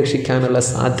പെണ്ണായാലും ഉപേക്ഷിക്കാനുള്ള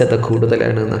സാധ്യത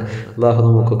കൂടുതലാണെന്ന് അള്ളാഹു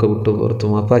നമുക്കൊക്കെ വിട്ടുപുറത്തു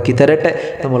മാപ്പാക്കി തരട്ടെ.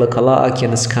 നമ്മൾ ഖളാ ആക്കിയ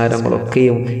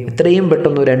നിസ്കാരങ്ങളൊക്കെയും എത്രയും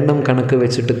പെട്ടെന്ന് ഒരു എണ്ണം കണക്ക്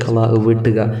വെച്ചിട്ട് ഖളാ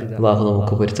വീട്ടുക. അള്ളാഹു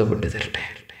നമുക്ക് പൊരുത്തപ്പെട്ട് തരട്ടെ.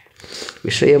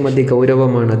 വിഷയം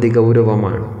അതിഗൗരവമാണ്,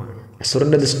 അതിഗൗരവമാണ്.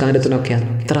 അസുറിൻ്റെ നിസ്കാരത്തിനൊക്കെ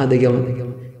അത്ര അധികം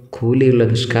കൂലിയുള്ള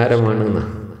നിസ്കാരമാണെന്ന്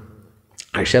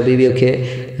ആയിഷ ബീവിയൊക്കെ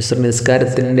അസുർ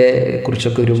നിസ്കാരത്തിൻ്റെ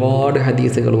കുറിച്ചൊക്കെ ഒരുപാട്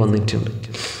ഹദീസുകൾ വന്നിട്ടുണ്ട്.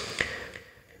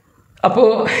 അപ്പോൾ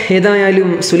ഏതായാലും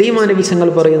സുലൈമാൻ നബി തങ്ങൾ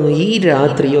പറയുന്നു, ഈ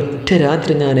രാത്രി, ഒറ്റ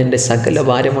രാത്രി ഞാൻ എൻ്റെ സകല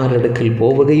ഭാര്യമാരുടെ അടുക്കൽ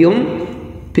പോവുകയും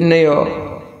പിന്നെയോ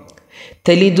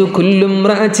തലിദു കുല്ലു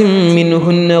ഇംറഅത്തിൻ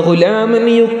മിൻഹുന്ന ഗുലാമൻ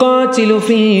യുഖാതിലു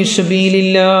ഫീ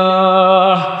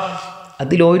സബീലില്ലാഹ്,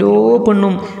 അതിലോരോ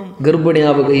പെണ്ണും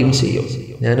ഗർഭിണിയാവുകയും ചെയ്യും.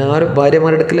 ഞാൻ ആ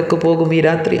ഭാര്യമാരുടെ അടുക്കലൊക്കെ പോകും ഈ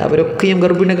രാത്രി, അവരൊക്കെയും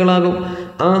ഗർഭിണികളാകും.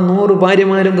 ആ 100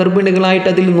 ഭാര്യമാരും ഗർഭിണികളായിട്ട്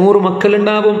അതിൽ 100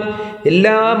 മക്കളുണ്ടാവും.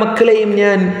 എല്ലാ മക്കളെയും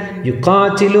ഞാൻ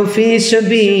യുഖാതിലു ഫീ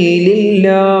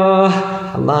സബീലില്ലാഹ്,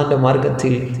 അള്ളാഹിൻ്റെ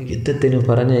മാർഗത്തിൽ യുദ്ധത്തിന്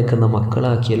പറഞ്ഞേക്കുന്ന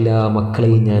മക്കളാക്കി എല്ലാ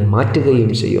മക്കളെയും ഞാൻ മാറ്റുകയും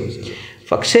ചെയ്യും.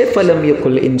 പക്ഷേ ഫലം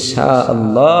യഖുൽ ഇൻഷാ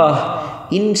അല്ലാഹ്,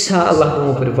 ഇൻഷാ അല്ലാഹ്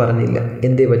മൂപ്പര് പറഞ്ഞില്ല.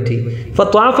 എന്തേ പറ്റി?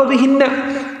 ഫത്വാഫ ബിഹിന്ന,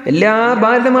 എല്ലാ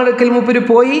ഭാര്യമാർക്കൽ മൂപ്പര്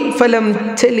പോയി.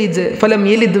 ഫലം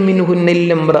യലിദ് മിൻഹുന്ന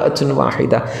ഇല്ല ഇംറഅത്തുൻ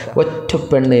വാഹിദ, ഒറ്റ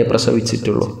പെണ്ണെ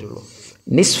പ്രസവിച്ചിട്ടുള്ളൂ.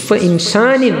 നിസ്ഫ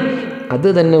ഇൻസാനിൻ, അത്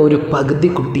തന്നെ ഒരു പകുതി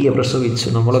കുട്ടിയെ പ്രസവിച്ചു.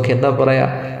 നമ്മളൊക്കെ എന്താ പറയുക,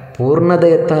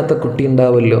 പൂർണ്ണതയെത്താത്ത കുട്ടി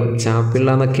ഉണ്ടാവുമല്ലോ, ചാപ്പിള്ള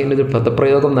എന്നൊക്കെ ഒരു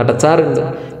പദപ്രയോഗം നടത്താറുണ്ട്.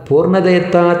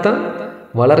 പൂർണ്ണതയെത്താത്ത,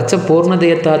 വളർച്ച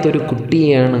പൂർണ്ണതയെത്താത്ത ഒരു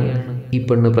കുട്ടിയെയാണ് ഈ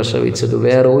പെണ്ണ് പ്രസവിച്ചത്.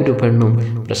 വേറെ ഒരു പെണ്ണും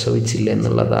പ്രസവിച്ചില്ല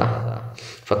എന്നുള്ളതാ.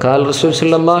 ഫഖാൽ റസൂൽ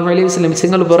സല്ലല്ലാഹു അലൈഹി വസല്ലം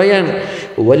നിങ്ങൾ പറയാണ്,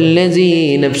 വല്ലദീ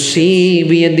നഫ്സീ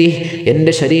ബിയദിഹി,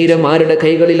 എൻ്റെ ശരീരം ആരുടെ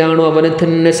കൈകളിലാണോ അവനെ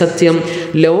തന്നെ സത്യം.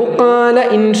 ലൗ ഖാല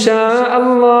ഇൻഷാ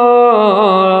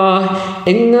അല്ലാഹ്,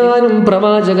 എങ്ങാനും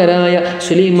പ്രവാചകരായ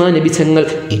സുലൈമാൻ നബി തങ്ങൾ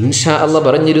ഇൻഷാ അല്ലാഹ്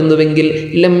പറഞ്ഞിരുന്നുവെങ്കിൽ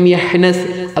ലം യഹ്നസ്,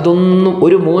 അതൊന്നും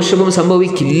ഒരു മോശവും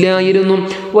സംഭവിക്കില്ലായിരുന്നു.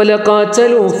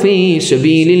 വലഖാതലു ഫീ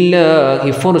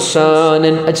സബീലില്ലാഹി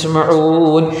ഫുർസാനൻ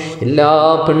അജ്മഊൻ, എല്ലാ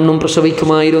പെണ്ണും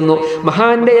പ്രസവിക്കുമായിരുന്നു.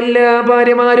 മഹാന്റെ എല്ലാ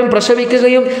ഭാര്യമാരും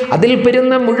പ്രസവിക്കുകയും അതിൽ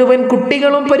പെരുന്ന മുഴുവൻ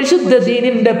കുട്ടികളും പരിശുദ്ധ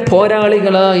ദീനിന്റെ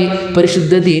പോരാളികളായി,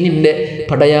 പരിശുദ്ധ ദീനിന്റെ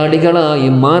പടയാളികളായി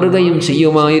മാറുകയും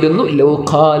ചെയ്യുമായിരുന്നു. ലൗ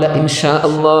ഖാല ഇൻഷാ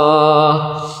അല്ലാഹ്,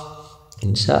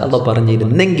 ഇൻഷാ അല്ലാഹ്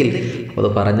പറഞ്ഞിരുന്നെങ്കിൽ അത്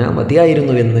പറഞ്ഞാൽ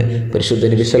മതിയായിരുന്നു എന്ന് പരിശുദ്ധ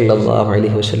നബി സല്ലല്ലാഹു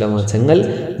അലൈഹി വസല്ലം തങ്ങൾ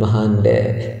മഹാന്റെ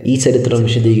ഈ ചരിത്രം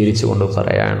വിശദീകരിച്ചു കൊണ്ട്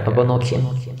പറയാണ്. അപ്പോൾ നോക്കിയാൽ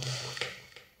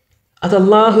അത്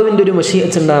അള്ളാഹുവിൻ്റെ ഒരു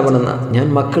മശീഅത്ത് ഉണ്ടാവണമെന്ന. ഞാൻ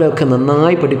മക്കളെയൊക്കെ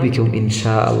നന്നായി പഠിപ്പിക്കും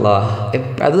ഇൻഷാ അള്ളാഹ്.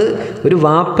 അത് ഒരു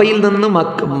വാപ്പയിൽ നിന്ന്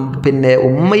പിന്നെ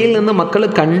ഉമ്മയിൽ നിന്ന് മക്കൾ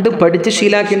കണ്ട് പഠിച്ച്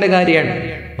ശീലാക്കേണ്ട കാര്യമാണ്.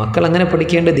 മക്കൾ അങ്ങനെ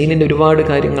പഠിക്കേണ്ട ദീനിൻ്റെ ഒരുപാട്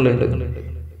കാര്യങ്ങളുണ്ട്.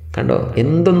 കണ്ടോ,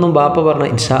 എന്തൊന്നും വാപ്പ പറഞ്ഞ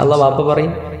ഇൻഷാ അള്ളാഹ് വാപ്പ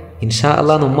പറയും, ഇൻഷാ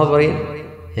അള്ളാഹ് ഉമ്മ പറയും.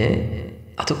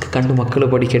 അതൊക്കെ കണ്ട് മക്കൾ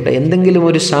പഠിക്കട്ടെ. എന്തെങ്കിലും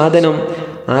ഒരു സാധനം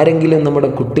ആരെങ്കിലും നമ്മുടെ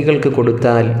കുട്ടികൾക്ക്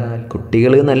കൊടുത്താൽ,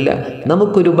 കുട്ടികൾ എന്നല്ല,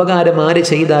 നമുക്കൊരു ഉപകാരം ആര്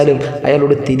ചെയ്താലും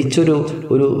അയാളോട് തിരിച്ചൊരു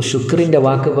ശുക്രിൻ്റെ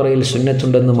വാക്ക് പറയൽ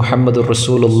സുന്നത്തുണ്ടെന്ന് മുഹമ്മദ്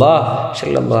റസൂലുള്ളാഹി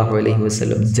സ്വല്ലല്ലാഹു അലൈഹി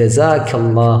വസല്ലം.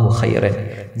 ജസാക്കല്ലാഹു ഖൈറൻ,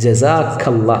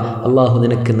 ജസാക്കല്ലാഹ്, അള്ളാഹു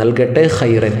നിനക്ക് നൽകട്ടെ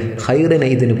ഖൈറൻ, ഖൈറിനെ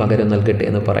ഇതിന് പകരം നൽകട്ടെ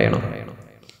എന്ന് പറയണം.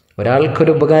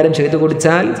 ഒരാൾക്കൊരു ഉപകാരം ചെയ്തു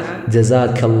കൊടുത്താൽ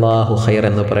ജസാക്കല്ലാഹു ഖൈറ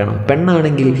എന്ന് പറയണം.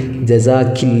 പെണ്ണാണെങ്കിൽ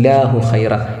ജസാക്കില്ലാഹു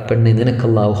ഖൈറ, പെണ്ണ്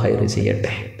നിനക്കല്ലാഹു ഖൈർ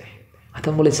ചെയ്യട്ടെ. അത്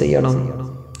നമ്മൾ ചെയ്യണം.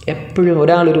 എപ്പോഴും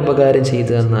ഒരാളൊരു ഉപകാരം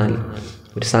ചെയ്തു തന്നാൽ,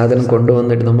 ഒരു സാധനം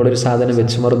കൊണ്ടുവന്നിട്ട് നമ്മളൊരു സാധനം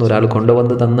വെച്ച് മറന്ന് ഒരാൾ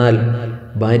കൊണ്ടുവന്ന് തന്നാൽ,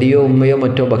 ഭാര്യയോ ഉമ്മയോ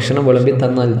മറ്റോ ഭക്ഷണം വിളമ്പി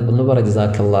തന്നാൽ ഒന്ന് പറ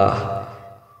ജസാക്കല്ലാഹ്.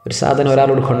 ഒരു സാധനം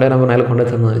ഒരാളോട് കൊണ്ടുവരാൻ പറഞ്ഞാൽ കൊണ്ടു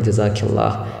തന്നാൽ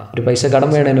ജസാക്കല്ലാഹ്. ഒരു പൈസ കടം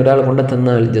വേണേന് ഒരാൾ കൊണ്ടു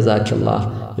തന്നാൽ ജസാക്കല്ലാഹ്.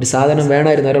 ഒരു സാധനം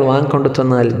വേണമായിരുന്നു ഒരാൾ വാങ്ങിക്കൊണ്ടു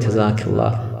തന്നാൽ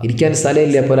ജസാക്കല്ലാഹ്. ഇരിക്കാൻ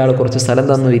സ്ഥലമില്ല, അപ്പോൾ ഒരാൾ കുറച്ച് സ്ഥലം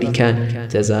തന്നു ഇരിക്കാൻ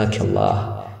ജസാക്കല്ലാഹ്.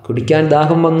 കുടിക്കാൻ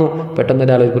ദാഹം വന്നു, പെട്ടെന്ന്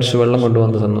ഒരാൾ കുറച്ച് വെള്ളം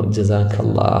കൊണ്ടുവന്ന് തന്നു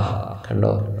ജസാക്കല്ലാഹ്.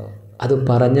 കണ്ടോ, അത്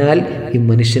പറഞ്ഞാൽ ഈ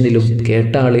മനുഷ്യനിലും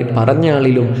പറഞ്ഞ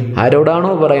ആളിലും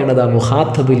ആരോടാണോ പറയണത് ആ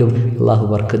മുഖാത്തബിലും അള്ളാഹു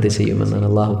ബർക്കത്ത് ചെയ്യുമെന്നാണ്.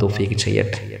 അള്ളാഹു തൗഫീഖ്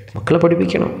ചെയ്യട്ടെ. മക്കളെ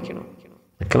പഠിപ്പിക്കണം.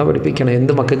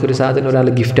 എന്ത് മക്കൾക്കൊരു സാധനം ഒരാൾ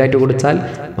ഗിഫ്റ്റായിട്ട് കൊടുത്താൽ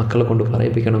മക്കളെ കൊണ്ട്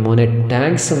പറയിപ്പിക്കണം. മോനെ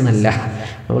താങ്ക്സ് എന്നല്ല,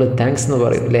 നമ്മൾ താങ്ക്സ് എന്ന്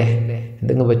പറയും അല്ലേ.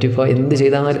 എന്തെങ്കിലും പറ്റിപ്പോൾ എന്ത്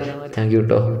ചെയ്താൽ താങ്ക് യു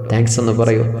കേട്ടോ, താങ്ക്സ് എന്ന്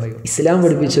പറയൂ. ഇസ്ലാം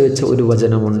പഠിപ്പിച്ച് വെച്ച ഒരു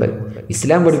വചനമുണ്ട്,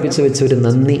 ഇസ്ലാം പഠിപ്പിച്ച് വെച്ച ഒരു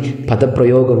നന്ദി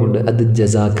പദപ്രയോഗമുണ്ട്. അത്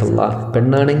ജസാക്കല്ലാ.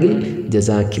 പെണ്ണാണെങ്കിൽ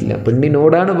ജസാക്കില്ല,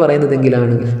 പെണ്ണിനോടാണ്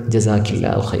പറയുന്നതെങ്കിലാണ്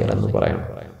ജസാക്കില്ലാഹു ഖൈറ എന്ന് പറയണം.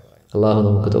 അള്ളാഹു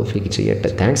നമുക്ക് തൗഫീഖ്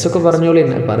ചെയ്യട്ടെ. താങ്ക്സ് ഒക്കെ പറഞ്ഞോളൂ,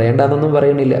 പറയേണ്ടെന്നൊന്നും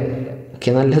പറയണില്ല,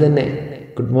 ഒക്കെ നല്ലത് തന്നെ.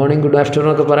 ഗുഡ് മോർണിംഗ്, ഗുഡ് ആഫ്റ്റർനൂൺ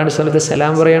ഒക്കെ പറയുന്ന സ്ഥലത്ത്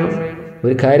സലാം പറയണം.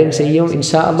 ഒരു കാര്യം ചെയ്യും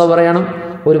ഇൻഷാ അല്ലാഹ് പറയണം.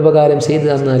 ഒരു ഉപകാരം ചെയ്തു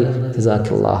തന്നാൽ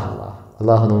ജസാക്കല്ലാഹ്.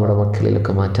 അള്ളാഹു നമ്മുടെ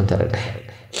മക്കളിലൊക്കെ മാറ്റം തരട്ടെ.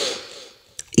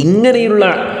 ഇങ്ങനെയുള്ള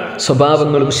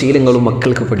സ്വഭാവങ്ങളും ശീലങ്ങളും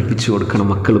മക്കൾക്ക് പഠിപ്പിച്ചു കൊടുക്കണം,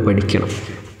 മക്കൾ പഠിക്കണം.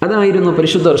 അതായിരുന്നു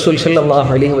പരിശുദ്ധ റസൂൽ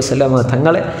സല്ലല്ലാഹു അലൈഹി വസല്ലമ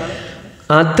തങ്ങളെ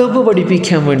അദബ്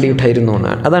പഠിപ്പിക്കാൻ വേണ്ടിയിട്ടായിരുന്നു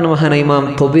എന്നാണ്. അതാണ് മഹാനായ ഇമാം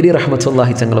തൊബരി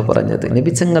റഹ്മത്തുള്ളാഹി തങ്ങൾ പറഞ്ഞത്.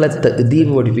 നബി തങ്ങളെ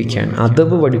തഅദീബ് പഠിപ്പിക്കാൻ,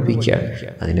 അദബ് പഠിപ്പിക്കാൻ.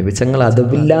 അത് നബി തങ്ങൾ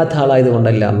അദബില്ലാത്ത ആളായത്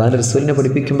കൊണ്ടല്ല, അല്ലാഹുവിൻ്റെ റസൂലിനെ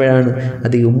പഠിപ്പിക്കുമ്പോഴാണ്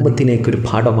അത് ഈ ഉമ്മത്തിലേക്കൊരു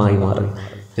പാഠമായി മാറുന്നത്.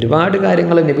 ഒരുപാട്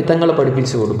കാര്യങ്ങൾ നബി തങ്ങളെ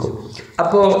പഠിപ്പിച്ചു കൊടുക്കും.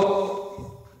 അപ്പോൾ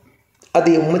അത്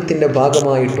ഈ ഉമ്മത്തിൻ്റെ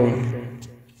ഭാഗമായിട്ടും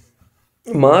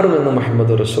മാറുമെന്ന്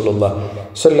മുഹമ്മദ് റസൂലുള്ളാഹി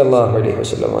സ്വല്ലല്ലാഹു അലൈഹി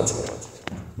വസല്ലം.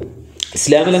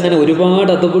 ഇസ്ലാമിൽ അങ്ങനെ ഒരുപാട്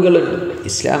അദബുകളുണ്ട്.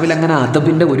 ഇസ്ലാമിൽ അങ്ങനെ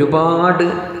അദബിൻ്റെ ഒരുപാട്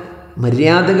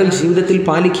മര്യാദകൾ ജീവിതത്തിൽ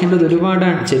പാലിക്കേണ്ടത്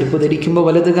ഒരുപാടാണ്. ചെരുപ്പ് ധരിക്കുമ്പോൾ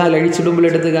വലത് കാൽ, അഴിച്ചിടുമ്പോൾ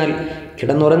ഇടത് കാൽ,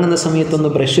 കിടന്നുറങ്ങുന്ന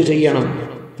സമയത്തൊന്ന് ബ്രഷ് ചെയ്യണം,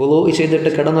 വുളൂ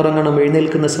ചെയ്തിട്ട് കിടന്നുറങ്ങണം,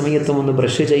 എഴുന്നേൽക്കുന്ന സമയത്തും ഒന്ന്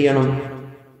ബ്രഷ് ചെയ്യണം,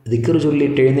 ദിക്ർ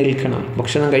ചൊല്ലിയിട്ട് എഴുന്നേൽക്കണം,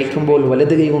 ഭക്ഷണം കഴിക്കുമ്പോൾ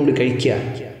വലത് കൈ കൊണ്ട് കഴിക്കുക.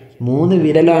 3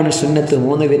 വിരലാണ് സുന്നത്ത്.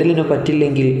 3 വിരലിന്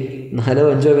പറ്റില്ലെങ്കിൽ 4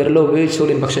 5 വിരലോ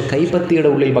ഉപയോഗിച്ചോളി. പക്ഷേ കൈപ്പത്തിയുടെ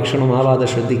ഉള്ളിൽ ഭക്ഷണം ആവാതെ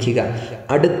ശ്രദ്ധിക്കുക.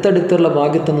 അടുത്തടുത്തുള്ള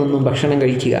ഭാഗത്തു നിന്നും ഭക്ഷണം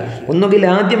കഴിക്കുക. ഒന്നുകിൽ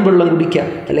ആദ്യം വെള്ളം കുടിക്കുക,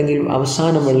 അല്ലെങ്കിൽ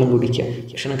അവസാനം വെള്ളം കുടിക്കുക.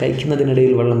 ഭക്ഷണം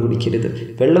കഴിക്കുന്നതിനിടയിൽ വെള്ളം കുടിക്കരുത്.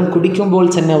 വെള്ളം കുടിക്കുമ്പോൾ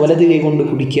തന്നെ വലത് കൈ കൊണ്ട്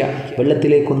കുടിക്കുക.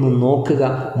 വെള്ളത്തിലേക്കൊന്ന് നോക്കുക.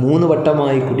 3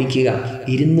 വട്ടമായി കുടിക്കുക.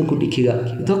 ഇരുന്ന് കുടിക്കുക.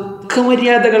 ഇതൊക്കെ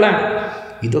മര്യാദകളാണ്.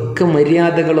 ഇതൊക്കെ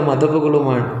മര്യാദകളും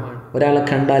അദബുകളുമാണ്. ഒരാളെ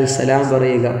കണ്ടാൽ സലാം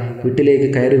പറയുക. വീട്ടിലേക്ക്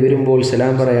കയറി വരുമ്പോൾ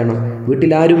സലാം പറയണം.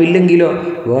 വീട്ടിൽ ആരുമില്ലെങ്കിലോ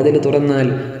വാതിൽ തുറന്നാൽ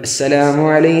അസ്സലാമു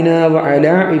അലൈനാ വ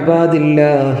അലാ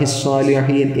ഇബാദില്ലാഹിസ്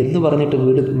സ്വാലിഹീൻ എന്ന് പറഞ്ഞിട്ട്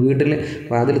വീട്ടിൽ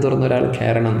വാതിൽ തുറന്ന ഒരാൾ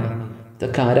കയറണം.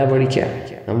 ഇതൊക്കെ ആരാ പഠിക്കുക?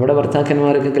 നമ്മുടെ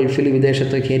ഭർത്താക്കന്മാരൊക്കെ ഗൾഫിൽ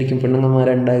വിദേശത്തൊക്കെ ആയിരിക്കും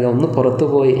പെണ്ണുങ്ങന്മാരുണ്ടാകുക. ഒന്ന് പുറത്തു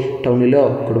പോയി ടൗണിലോ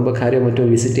കുടുംബക്കാരോ മറ്റോ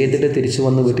വിസിറ്റ് ചെയ്തിട്ട് തിരിച്ചു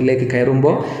വന്ന് വീട്ടിലേക്ക്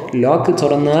കയറുമ്പോൾ ലോക്ക്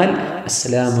തുറന്നാൽ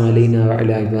അസ്സലാമു അലൈനാ വ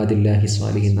അലാ ഇബാദില്ലാഹിസ്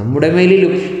സ്വാലിഹീൻ, നമ്മുടെ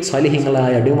മേലിലും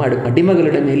സ്വാലിഹീങ്ങളായ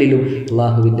അടിമകളുടെ മേലിലും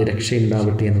അള്ളാഹുവിൻ്റെ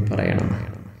രക്ഷയുണ്ടാവട്ടെ എന്ന് പറയണം.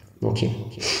 നോക്കി,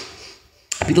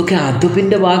 ഇതൊക്കെ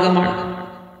അദബിൻ്റെ ഭാഗമാണ്.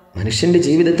 മനുഷ്യൻ്റെ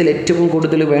ജീവിതത്തിൽ ഏറ്റവും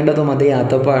കൂടുതൽ വേണ്ടതും അതേ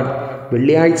അദബാണ്.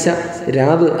 വെള്ളിയാഴ്ച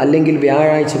രാവ് അല്ലെങ്കിൽ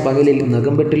വ്യാഴാഴ്ച പകലിൽ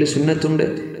നഖംവെട്ടൽ സുന്നത്തുണ്ട്.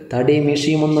 തടിയും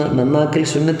മീശയും ഒന്ന് നന്നാക്കൽ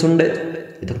സുന്നത്തുണ്ട്.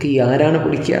 ഇതൊക്കെ ആരാണ്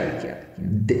പഠിക്കുക?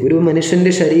 ഒരു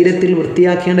മനുഷ്യൻ്റെ ശരീരത്തിൽ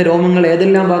വൃത്തിയാക്കേണ്ട രോമങ്ങൾ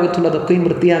ഏതെല്ലാം ഭാഗത്തുണ്ട് അതൊക്കെയും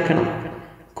വൃത്തിയാക്കണം.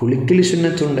 കുളിക്കൽ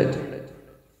സുന്നത്തുണ്ട്.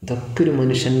 ഇതൊക്കെ ഒരു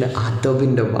മനുഷ്യൻ്റെ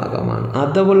അദബിൻ്റെ ഭാഗമാണ്.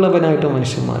 അദബുള്ളവനായിട്ട്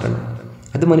മനുഷ്യൻ മാറണം.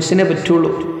 അത് മനുഷ്യനെ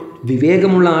പറ്റുള്ളൂ.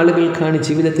 വിവേകമുള്ള ആളുകൾക്കാണ്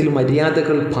ജീവിതത്തിൽ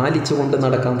മര്യാദകൾ പാലിച്ചു കൊണ്ട്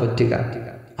നടക്കാൻ പറ്റുക.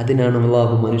 അതിനാണ്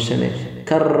അല്ലാഹു മനുഷ്യനെ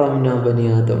കറംന ബനി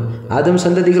ആദം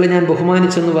സന്തതികളെ ഞാൻ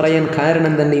ബഹുമാനിച്ചെന്ന് പറയാൻ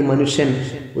കാരണം തന്നെ ഈ മനുഷ്യൻ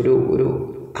ഒരു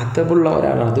അദബുള്ള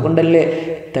ഒരാളാണ്. അതുകൊണ്ടല്ലേ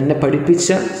തന്നെ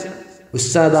പഠിപ്പിച്ച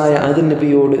ഉസ്താദായ ആദം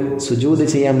നബിയോട് സുജൂദ്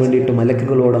ചെയ്യാൻ വേണ്ടിയിട്ട്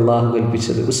മലക്കുകളോട് അള്ളാഹു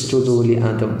കൽപ്പിച്ചത് ഉസ്ജുദൂ ലി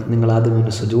ആദം, നിങ്ങൾ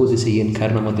ആദമിന് സുജൂദ് ചെയ്യാൻ.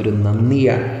 കാരണം അതൊരു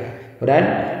നന്ദിയാണ്. ഒരാൾ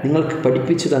നിങ്ങൾക്ക്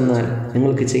പഠിപ്പിച്ചു തന്നാൽ,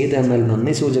 നിങ്ങൾക്ക് ചെയ്തു തന്നാൽ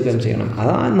നന്ദി സൂചകം ചെയ്യണം. ആ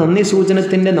നന്ദി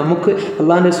സൂചനത്തിൻ്റെ നമുക്ക്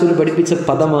അള്ളാഹു റസൂൽ പഠിപ്പിച്ച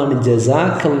പദമാണ്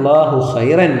ജസാക്കല്ലാഹു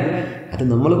ഖൈറൻ. അത്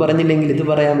നമ്മൾ പറഞ്ഞില്ലെങ്കിൽ ഇത്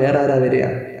പറയാൻ വേറെ ആരാ വരിക?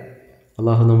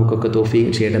 അള്ളാഹു നമുക്കൊക്കെ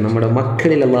തൗഫീഖ് ചെയ്യട്ടെ. നമ്മുടെ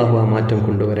മക്കളിൽ അള്ളാഹു ആ മാറ്റം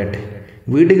കൊണ്ടുവരട്ടെ.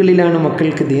 വീടുകളിലാണ്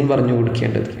മക്കൾക്ക് ദീൻ പറഞ്ഞു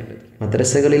കൊടുക്കേണ്ടത്.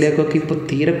 മദ്രസകളിലേക്കൊക്കെ ഇപ്പോൾ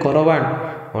തീരെ കുറവാണ്.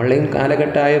 ഓൺലൈൻ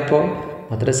കാലഘട്ടമായപ്പോൾ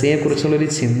മദ്രസയെക്കുറിച്ചുള്ളൊരു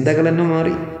ചിന്തകൾ തന്നെ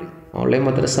മാറി. ഓൺലൈൻ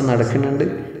മദ്രസ നടക്കുന്നുണ്ട്,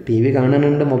 TV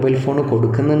കാണുന്നുണ്ട്, മൊബൈൽ ഫോൺ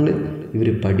കൊടുക്കുന്നുണ്ട്. ഇവർ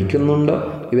പഠിക്കുന്നുണ്ടോ?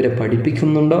 ഇവരെ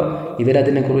പഠിപ്പിക്കുന്നുണ്ടോ?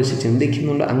 ഇവരതിനെക്കുറിച്ച്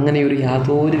ചിന്തിക്കുന്നുണ്ടോ? അങ്ങനെ ഒരു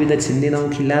യാതൊരുവിധ ചിന്ത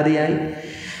നമുക്കില്ലാതെയായി.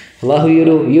 അള്ളാഹു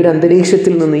ഈ ഒരു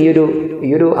അന്തരീക്ഷത്തിൽ നിന്ന്,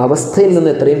 ഈ ഒരു അവസ്ഥയിൽ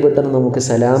നിന്ന് എത്രയും പെട്ടെന്ന് നമുക്ക്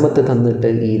സലാമത്ത് തന്നിട്ട്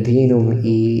ഈ ദീനും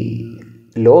ഈ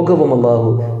ലോകവും അള്ളാഹു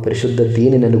പരിശുദ്ധ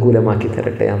ദീനിന് അനുകൂലമാക്കി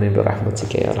തരട്ടെ. ആമീൻ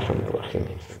ബിറഹ്മതിക യാ അർഹമർ റഹീം.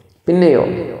 പിന്നെയോ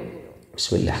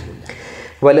ബിസ്മില്ലാഹ്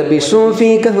വലബിസൂ ഫീ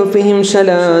കഹ്ഫിഹിം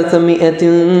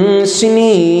 300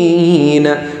 സിനീന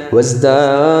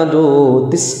വസ്ദാദൂ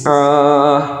 9.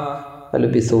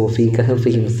 വലബിസൂ ഫീ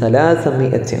കഹ്ഫിഹിം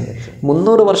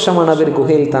 300 വർഷമാണ് അവർ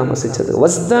ഗുഹയിൽ താമസിച്ചത്.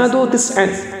 വസ്ദാദൂ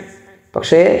 9.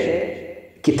 പക്ഷേ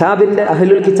കിതാബിൻ്റെ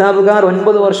അഹ്ലുൽ കിതാബുകാർ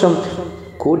 9 വർഷം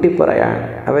കൂട്ടിപ്പറയാണ്.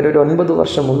 അവരൊരു 9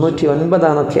 വർഷം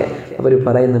 309 അവർ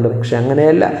പറയുന്നുണ്ട്. പക്ഷെ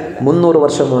അങ്ങനെയല്ല, 300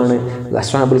 വർഷമാണ്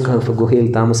അസ്ഹാബുൽ കഹ്ഫ് ഗുഹയിൽ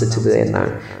താമസിച്ചത്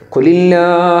എന്നാണ്.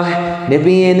 ഖുലില്ലാഹ്,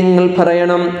 നബിയെ നിങ്ങൾ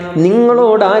പറയണം,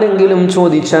 നിങ്ങളോട് ആരെങ്കിലും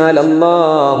ചോദിച്ചാൽ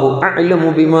അല്ലാഹു അഅലമു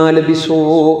ബിമാ ലബിസൂ,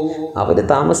 അവർ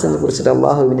താമസത്തെ കുറിച്ചിട്ട്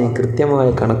അള്ളാഹുവിനെ കൃത്യമായ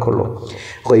കണക്കുള്ളൂ.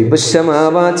 ഗൈബുസ്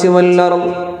സമാവാതി വൽ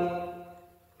അർദ്,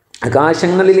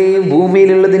 ആകാശങ്ങളിലെയും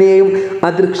ഭൂമിയിലുള്ളതിനെയും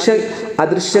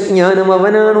അദൃശ്യജ്ഞാനം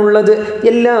അവനാണുള്ളത്.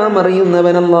 എല്ലാം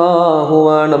അറിയുന്നവൻ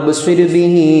അല്ലാഹുവാണ്. അബ്സിർ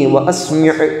ബിഹി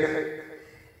വഅസ്മിഅ്,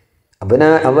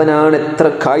 അവനാണ് എത്ര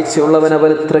കാഴ്ചയുള്ളവൻ, അവൻ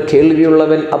എത്ര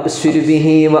കേൾവിയുള്ളവൻ. അബ്സിർ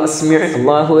ബിഹി വഅസ്മിഅ്,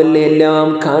 അല്ലാഹുവല്ലേ എല്ലാം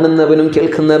കാണുന്നവനും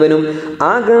കേൾക്കുന്നവനും.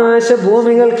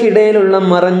 ആകാശഭൂമികൾക്കിടയിലുള്ള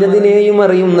മറഞ്ഞതിനെയും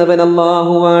അറിയുന്നവൻ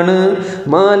അല്ലാഹുവാണ്.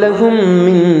 മാലഹും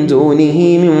മിൻ ദൂനിഹി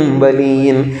മിൻ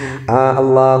വലിയ്യിൻ, ആ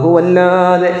അല്ലാഹു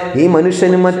അല്ലാതെ ഈ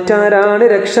മനുഷ്യന് മറ്റാരാണ്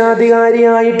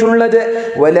രക്ഷാധികാരിയായിട്ടുള്ളത്?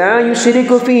 വലാ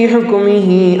യുശ്രികു ഫീ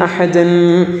ഹുക്മിഹി അഹദൻ,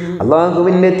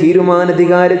 അല്ലാഹുവിൻ്റെ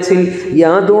തീരുമാനാധികാരത്തിൽ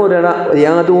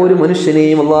യാതൊരു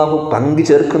മനുഷ്യനെയും അള്ളാഹു പങ്കു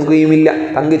ചേർക്കുകയുമില്ല,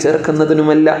 പങ്കു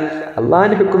ചേർക്കുന്നതിനുമല്ല.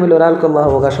 അള്ളാഹിൻ്റെ ഹുക്കുമിൽ ഒരാൾക്ക് അള്ളാഹു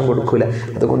അവകാശം കൊടുക്കൂല.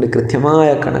 അതുകൊണ്ട് കൃത്യമായ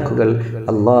കണക്കുകൾ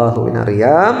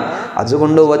അള്ളാഹുവിനറിയാം.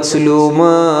 അതുകൊണ്ട് വത്ലു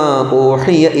മാ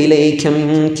ഊഹിയ ഇലൈക മിൻ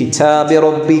കിതാബി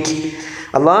റബ്ബിക,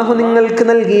 അള്ളാഹു നിങ്ങൾക്ക്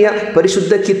നൽകിയ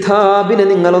പരിശുദ്ധ കിതാബിനെ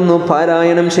നിങ്ങളൊന്ന്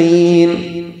പാരായണം ചെയ്യീൻ.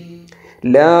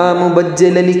 ലാ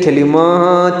മുബജ്ജല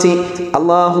ലികലിമാതി,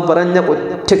 അള്ളാഹു പറഞ്ഞ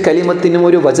ഒറ്റ കലിമത്തിനും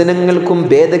ഒരു വചനങ്ങൾക്കും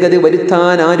ഭേദഗതി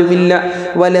വരുത്താൻ ആരുമില്ല.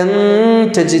 വലൻ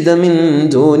തജിദ മിൻ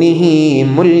ദൂനിഹി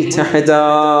മുൽതഹദാ,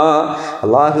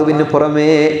 അള്ളാഹുവിന്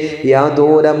പുറമേ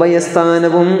യാതൊരു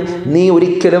അഭയസ്ഥാനവും നീ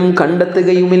ഒരിക്കലും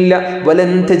കണ്ടെത്തുകയുമില്ല.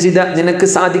 വലൻ തജിദ, നിനക്ക്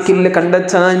സാധിക്കില്ല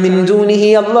കണ്ടെത്താൻ, മിൻ ദൂനിഹി,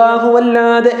 അള്ളാഹു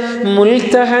അല്ലാതെ,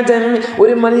 മുൽതഹദൻ,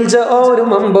 ഒരു മൽജഅോ ഒരു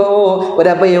മമ്പോ ഒരു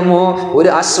അഭയമോ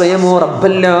ഒരു ആശ്രയമോ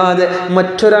റബ്ബല്ലാതെ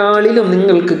മറ്റൊരാളിലും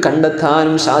നിങ്ങൾക്ക്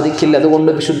കണ്ടെത്താനും സാധിക്കില്ല. അതുകൊണ്ട്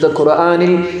വിശുദ്ധ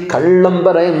ഖുർആനിൽ കള്ളം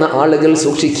പറയുന്ന ആളുകൾ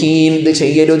സൂക്ഷിക്കീൻ, ഇത്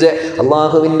ചെയ്യരുത്.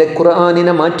 അള്ളാഹുവിൻ്റെ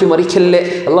ഖുർആനിനെ മാറ്റിമറിക്കല്ലേ,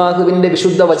 അള്ളാഹുവിൻ്റെ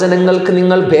വിശുദ്ധ വചനങ്ങൾക്ക്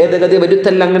നിങ്ങൾ ഭേദഗതി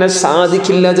വരുത്തല്ല, അങ്ങനെ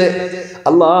സാധിക്കില്ലത്.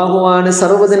 അള്ളാഹുവാണ്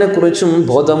സർവ്വതിനെ കുറിച്ചും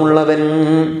ബോധമുള്ളവൻ.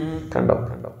 കണ്ടോ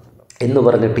എന്ന്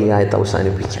പറഞ്ഞിട്ട് ഈ ആയത്ത്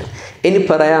അവസാനിപ്പിക്കാൻ. ഇനി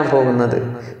പറയാൻ പോകുന്നത്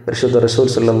പരിശുദ്ധ റസൂൽ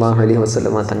സല്ലല്ലാഹു അലൈഹി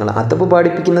വസല്ലമ തങ്ങൾ അദബ്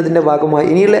പഠിപ്പിക്കുന്നതിൻ്റെ ഭാഗമായി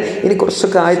ഇനി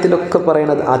കുറച്ചൊക്കെ ആയത്തിലൊക്കെ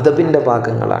പറയുന്നത് അദബിൻ്റെ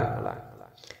ഭാഗങ്ങളാണ്.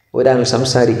 ഒരാൾ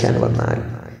സംസാരിക്കാൻ വന്നാൽ,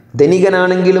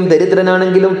 ധനികനാണെങ്കിലും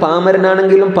ദരിദ്രനാണെങ്കിലും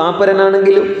പാമരനാണെങ്കിലും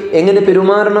പാപ്പരനാണെങ്കിലും എങ്ങനെ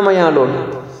പെരുമാറണം അയാളോട്.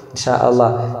 ഇൻഷാ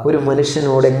അല്ലാഹ് ഒരു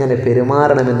മനുഷ്യനോട് എങ്ങനെ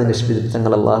പെരുമാറണമെന്ന്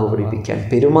നിഷ്പിതങ്ങൾ അള്ളാഹു പഠിപ്പിക്കാൻ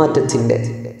പെരുമാറ്റത്തിൻ്റെ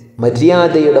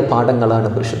മര്യാദയുടെ പാഠങ്ങളാണ്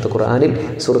പരിശുദ്ധ ഖുർആനിൽ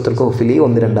സൂറത്തുൽ കഹ്ഫിൽ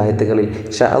 1-2 ആയത്തുകളിൽ.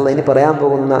 ഇൻഷാ അല്ലാഹ് ഇനി പറയാൻ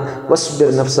പോകുന്ന വസ്ബിർ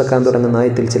നഫ്സക തുടങ്ങുന്ന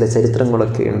ആയത്തിൽ ചില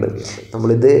ചരിത്രങ്ങളൊക്കെ ഉണ്ട്.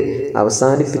 നമ്മളിത്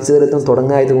അവസാനിപ്പിച്ചതിലും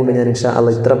തുടങ്ങായതുകൊണ്ട് ഞാൻ ഇൻഷാ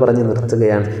അല്ലാഹ് ഇത്ര പറഞ്ഞ്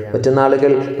നിർത്തുകയാണ്.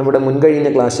 മറ്റന്നാളുകൾ നമ്മുടെ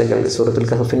മുൻകഴിഞ്ഞ ക്ലാസ്സുകൾ സൂറത്തുൽ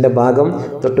കഹ്ഫിൻ്റെ ഭാഗം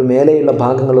തൊട്ട് മേലെയുള്ള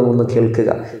ഭാഗങ്ങളും ഒന്ന് കേൾക്കുക.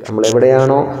 നമ്മൾ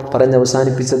എവിടെയാണോ പറഞ്ഞ്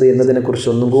അവസാനിപ്പിച്ചത് എന്നതിനെക്കുറിച്ച്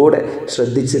ഒന്നും കൂടെ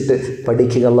ശ്രദ്ധിച്ചിട്ട്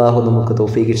പഠിക്കുക. അല്ലാഹു നമുക്ക്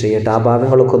തൗഫീഖ് ചെയ്യട്ടെ. ആ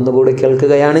ഭാഗങ്ങളൊക്കെ ഒന്നുകൂടെ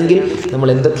കേൾക്കുകയാണെങ്കിൽ നമ്മൾ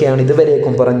എന്തൊക്കെയാണ്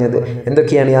ഇതുവരേക്കും പറഞ്ഞത്,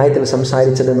 എന്തൊക്കെയാണ് ഈ ആയത്തിൽ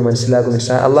സംസാരിച്ചതെന്ന് മനസ്സിലാകും.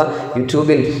 ഇൻഷാ അല്ലാഹ്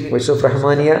യൂട്യൂബിൽ വോയിസ് ഓഫ്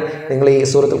റഹ്മാനിയ നിങ്ങൾ ഈ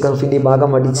സൂറത്തുൽ കഹ്ഫിൻ്റെ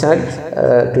ഭാഗം അടിച്ചാൽ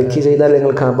ക്ലിക്ക് ചെയ്താൽ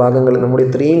നിങ്ങൾക്ക് ആ ഭാഗങ്ങൾ നമ്മുടെ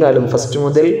ഇത്രയും കാലം ഫസ്റ്റ്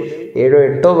മുതൽ 7 or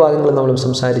 8 ഭാഗങ്ങൾ നമ്മൾ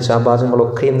സംസാരിച്ച ആ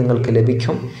ഭാഗങ്ങളൊക്കെയും നിങ്ങൾക്ക്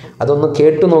ലഭിക്കും. അതൊന്ന്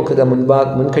കേട്ടു നോക്കുക.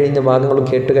 മുൻകഴിഞ്ഞ ഭാഗങ്ങളും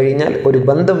കേട്ട് കഴിഞ്ഞാൽ ഒരു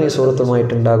ബന്ധം ഈ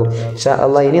സൂറത്തുമായിട്ടുണ്ടാകും. ഇൻഷാ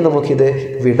അല്ലാഹ് ഇനി നമുക്കിത്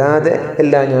വിടാതെ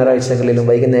എല്ലാ ഞായറാഴ്ചകളിലും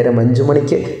വൈകുന്നേരം 5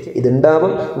 മണിക്ക്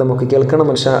ഇതുണ്ടാവും. നമുക്ക് കേൾക്കണം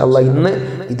ഇൻഷാ അല്ലാഹ്. ഇന്ന്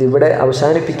ഇതിവിടെ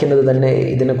അവസാനിപ്പിക്കുന്നത് തന്നെ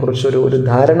ഇതിനെക്കുറിച്ചൊരു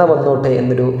ധാരണ വന്നോട്ടെ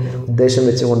എന്നൊരു ഉദ്ദേശം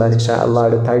വെച്ചുകൊണ്ടാണ്. ഇൻഷാ അല്ലാഹ്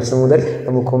അടുത്ത ആഴ്ച മുതൽ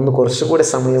നമുക്കൊന്ന് കുറച്ചുകൂടെ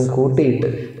സമയം കൂട്ടിയിട്ട്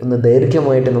ഒന്ന്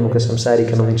ദൈർഘ്യമായിട്ട് നമുക്ക്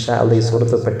സംസാരിക്കണം ഇൻഷാ അല്ലാഹ്. ഈ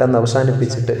സൂറത്ത് പെട്ടെന്ന്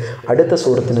അവസാനിപ്പിച്ചിട്ട് അടുത്ത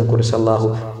സൂറത്തിനെ കുറിച്ച് അല്ലാഹു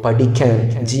പഠിക്കാൻ,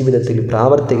 ജീവിതത്തിൽ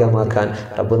പ്രാവർത്തികമാക്കാൻ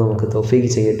റബ്ബ് നമുക്ക് തൗഫീഖ്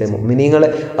ചെയ്യട്ടെ. മുഅ്മിനീങ്ങളെ,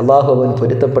 അല്ലാഹു അവൻ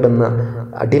പൊരുത്തപ്പെടുന്ന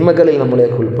അടിമകളിൽ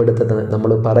നമ്മളെയൊക്കെ ഉൾപ്പെടുത്തുന്നത്.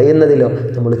 നമ്മൾ പറയുന്നതിലോ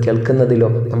നമ്മൾ കേൾക്കുന്നതിലോ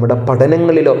നമ്മുടെ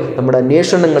പഠനങ്ങളിലോ നമ്മുടെ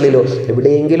അന്വേഷണങ്ങളിലോ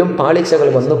എവിടെയെങ്കിലും പാളിച്ചകൾ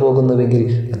വന്നു പോകുന്നുവെങ്കിൽ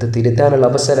അത് തിരുത്താനുള്ള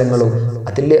അവസരങ്ങളും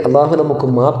അതിൽ അല്ലാഹു നമുക്ക്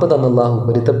മാപ്പ് തന്ന അല്ലാഹു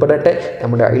പൊരുത്തപ്പെടട്ടെ.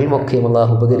 നമ്മുടെ ഇൽമൊക്കെയും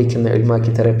അല്ലാഹു ഉപകരിക്കുന്ന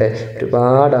ഇൽമാക്കി തരട്ടെ.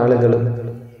 ഒരുപാട് ആളുകൾ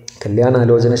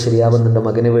കല്യാണാലോചന ശരിയാവുന്നുണ്ട്,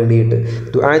 മകന് വേണ്ടിയിട്ട്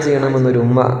ദുആ ചെയ്യണമെന്നൊരു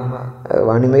ഉമ്മ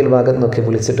വാണിമേൽ ഭാഗത്ത് നിന്നൊക്കെ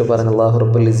വിളിച്ചിട്ട് പറഞ്ഞു, അല്ലാഹു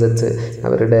റബ്ബുൽ ഇസ്സത്ത്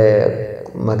അവരുടെ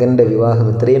മകൻ്റെ വിവാഹം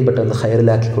എത്രയും പെട്ടെന്ന്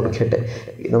ഖൈറിലാക്കി കൊടുക്കട്ടെ.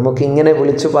 നമുക്കിങ്ങനെ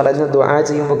വിളിച്ചു പറഞ്ഞ് ദുആ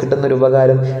ചെയ്യുമ്പോൾ കിട്ടുന്നൊരു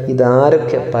ഉപകാരം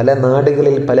ഇതാരൊക്കെ പല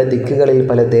നാടുകളിൽ, പല ദിക്കുകളിൽ,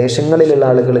 പല ദേശങ്ങളിലുള്ള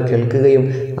ആളുകൾ കേൾക്കുകയും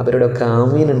അവരുടെയൊക്കെ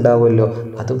ആമീൻ ഉണ്ടാവുമല്ലോ,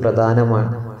 അത്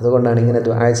പ്രധാനമാണ്. അതുകൊണ്ടാണ് ഇങ്ങനെ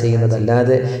ദുആ ചെയ്യുന്നത്.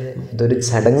 അല്ലാതെ ഇതൊരു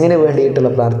ചടങ്ങിന് വേണ്ടിയിട്ടുള്ള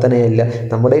പ്രാർത്ഥനയല്ല.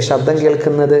 നമ്മുടെ ഈ ശബ്ദം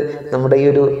കേൾക്കുന്നത്, നമ്മുടെ ഈ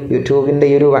ഒരു യൂട്യൂബിൻ്റെ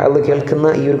ഈ ഒരു വഅദ് കേൾക്കുന്ന,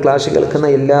 ഈ ഒരു ക്ലാസ് കേൾക്കുന്ന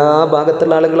എല്ലാ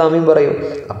ഭാഗത്തുള്ള ആളുകൾ ആമീൻ പറയും.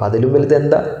 അപ്പം അതിലും വലുത്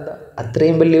എന്താ?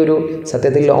 അത്രയും വലിയൊരു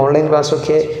സത്യത്തിൽ ഓൺലൈൻ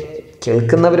ക്ലാസ്സൊക്കെ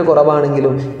കേൾക്കുന്നവർ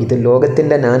കുറവാണെങ്കിലും ഇത്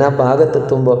ലോകത്തിൻ്റെ നാനാ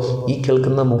ഭാഗത്തെത്തുമ്പോൾ ഈ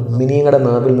കേൾക്കുന്ന മുഅ്മിനീങ്ങളുടെ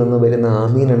നാവിൽ നിന്ന് വരുന്ന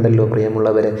ആമീൻ ഉണ്ടല്ലോ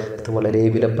പ്രിയമുള്ളവരെ, അത് വളരെ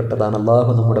വിലപ്പെട്ടതാണ്.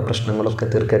 അല്ലാഹു നമ്മുടെ പ്രശ്നങ്ങളൊക്കെ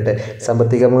തീർക്കട്ടെ.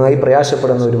 സാമ്പത്തികമായി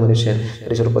പ്രയാസപ്പെടുന്ന ഒരു മനുഷ്യൻ,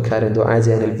 ഒരു ചെറുപ്പക്കാരൻ ദുആ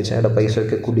ചെയ്യാൻ ഏൽപ്പിച്ച അയാളുടെ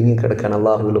പൈസയൊക്കെ കുടുങ്ങിക്കിടക്കാൻ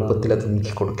അല്ലാഹു എളുപ്പത്തിൽ അത്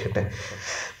നീക്കി കൊടുക്കട്ടെ.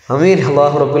 അമീൻ.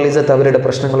 അല്ലാഹു റബ്ബുൽ ഇസ്സത്ത് അവരുടെ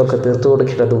പ്രശ്നങ്ങളൊക്കെ തീർത്തു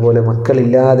കൊടുക്കട്ടെ. അതുപോലെ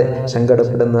മക്കളില്ലാതെ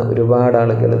സങ്കടപ്പെടുന്ന ഒരുപാട്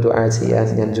ആളുകൾ ദുആ ചെയ്യാൻ,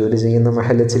 ഞാൻ ജോലി ചെയ്യുന്ന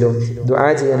മഹല്ലത്തിലും ദുആ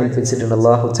ചെയ്യാൻ ഏൽപ്പിച്ചിട്ടുണ്ട്.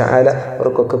 അല്ലാഹു തആല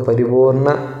അവർക്കൊക്കെ പരിപൂർണ്ണ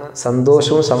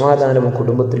സന്തോഷവും സമാധാനവും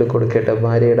കുടുംബത്തിൽ കൊടുക്കട്ടെ.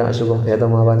 ഭാര്യയുടെ അസുഖം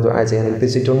ഭേദമാവാൻ ദുആ ചെയ്യാൻ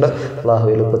ഏൽപ്പിച്ചിട്ടുണ്ട്. അല്ലാഹു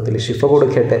എളുപ്പത്തിൽ ശിഫ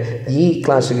കൊടുക്കട്ടെ. ഈ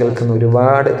ക്ലാസ് കേൾക്കുന്ന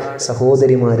ഒരുപാട്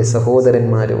സഹോദരിമാർ,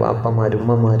 സഹോദരന്മാർ, വാപ്പമാർ,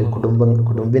 ഉമ്മമാർ,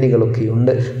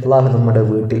 കുടുംബിനികളൊക്കെയുണ്ട്. അല്ലാഹു നമ്മുടെ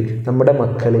വീട്ടിൽ, നമ്മുടെ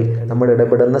മക്കളിൽ, നമ്മൾ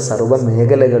ഇടപെടുന്ന സർവ്വ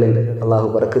മേഖലകളിൽ അല്ലാഹു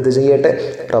ബർക്കത്ത് ചെയ്യട്ടെ.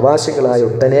 പ്രവാസികളായ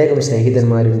ഒട്ടനേകം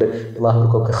സ്നേഹിതന്മാരുണ്ട്.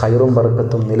 അല്ലാഹുവർക്കൊക്കെ ഖൈറും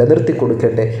ബർക്കത്തും നിലനിർത്തി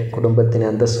കൊടുക്കട്ടെ. കുടുംബത്തിനെ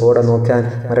അന്തസ്സോടെ നോക്കാൻ,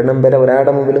 മരണം വരെ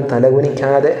ഒരാളുടെ മുമ്പിലും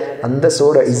തലകുനിക്കാതെ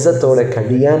അന്തസ്സോടെ ഇസ്സത്തോടെ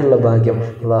കഴിയാനുള്ള ഭാഗ്യം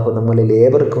അല്ലാഹു നമ്മളിൽ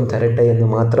ഏവർക്കും തരട്ടെ എന്ന്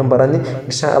മാത്രം പറഞ്ഞ്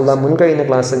ഇൻഷാ അല്ലാഹ് മുൻകഴിഞ്ഞ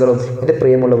ക്ലാസ്സുകളും എൻ്റെ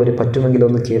പ്രിയമുള്ളവർ പറ്റുമെങ്കിലും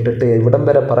ഒന്ന് കേട്ടിട്ട് ഇവിടം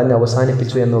വരെ പറഞ്ഞ്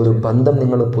അവസാനിപ്പിച്ചു എന്ന ഒരു ബന്ധം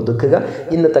നിങ്ങൾ പുതുക്കുക.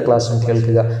 ഇന്നത്തെ ക്ലാസ്സും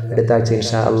കേൾക്കുക. അടുത്ത ആഴ്ച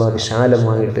ഇൻഷാ അല്ലാഹ്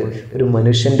വിശാലമായിട്ട് ഒരു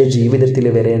മനുഷ്യൻ്റെ ജീവിതത്തിൽ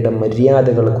വരേണ്ട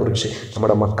മര്യാദകളെക്കുറിച്ച്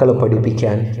നമ്മുടെ മക്കളെ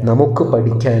പഠിപ്പിക്കാൻ, നമുക്ക്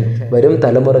പഠിക്കാൻ, വരും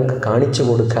തലമുറക്ക് കാണിച്ചു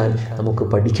കൊടുക്കാൻ നമുക്ക്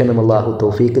പഠിക്കണം. അല്ലാഹു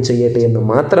തൗഫീഖ് ചെയ്യട്ടെ എന്ന്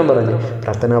മാത്രം പറഞ്ഞ്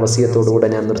പ്രാർത്ഥനാ വസിയത്തോടുകൂടെ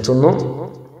ഞാൻ നിർത്തുന്നു.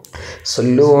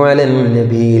 صلوا على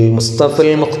النبي المصطفى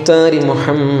المختار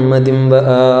محمد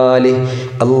وآله.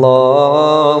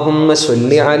 اللهم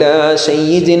صل على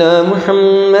سيدنا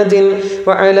محمد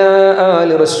وعلى آل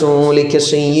رسولك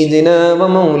سيدنا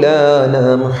ومولانا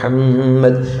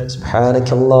محمد. سبحانك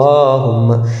اللهم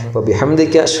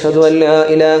وبحمدك أشهد أن لا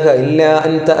إله إلا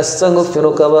أنت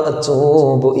أستغفرك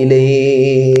وأتوب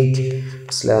إليك.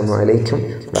 السلام عليكم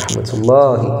ورحمة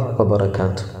الله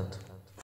وبركاته.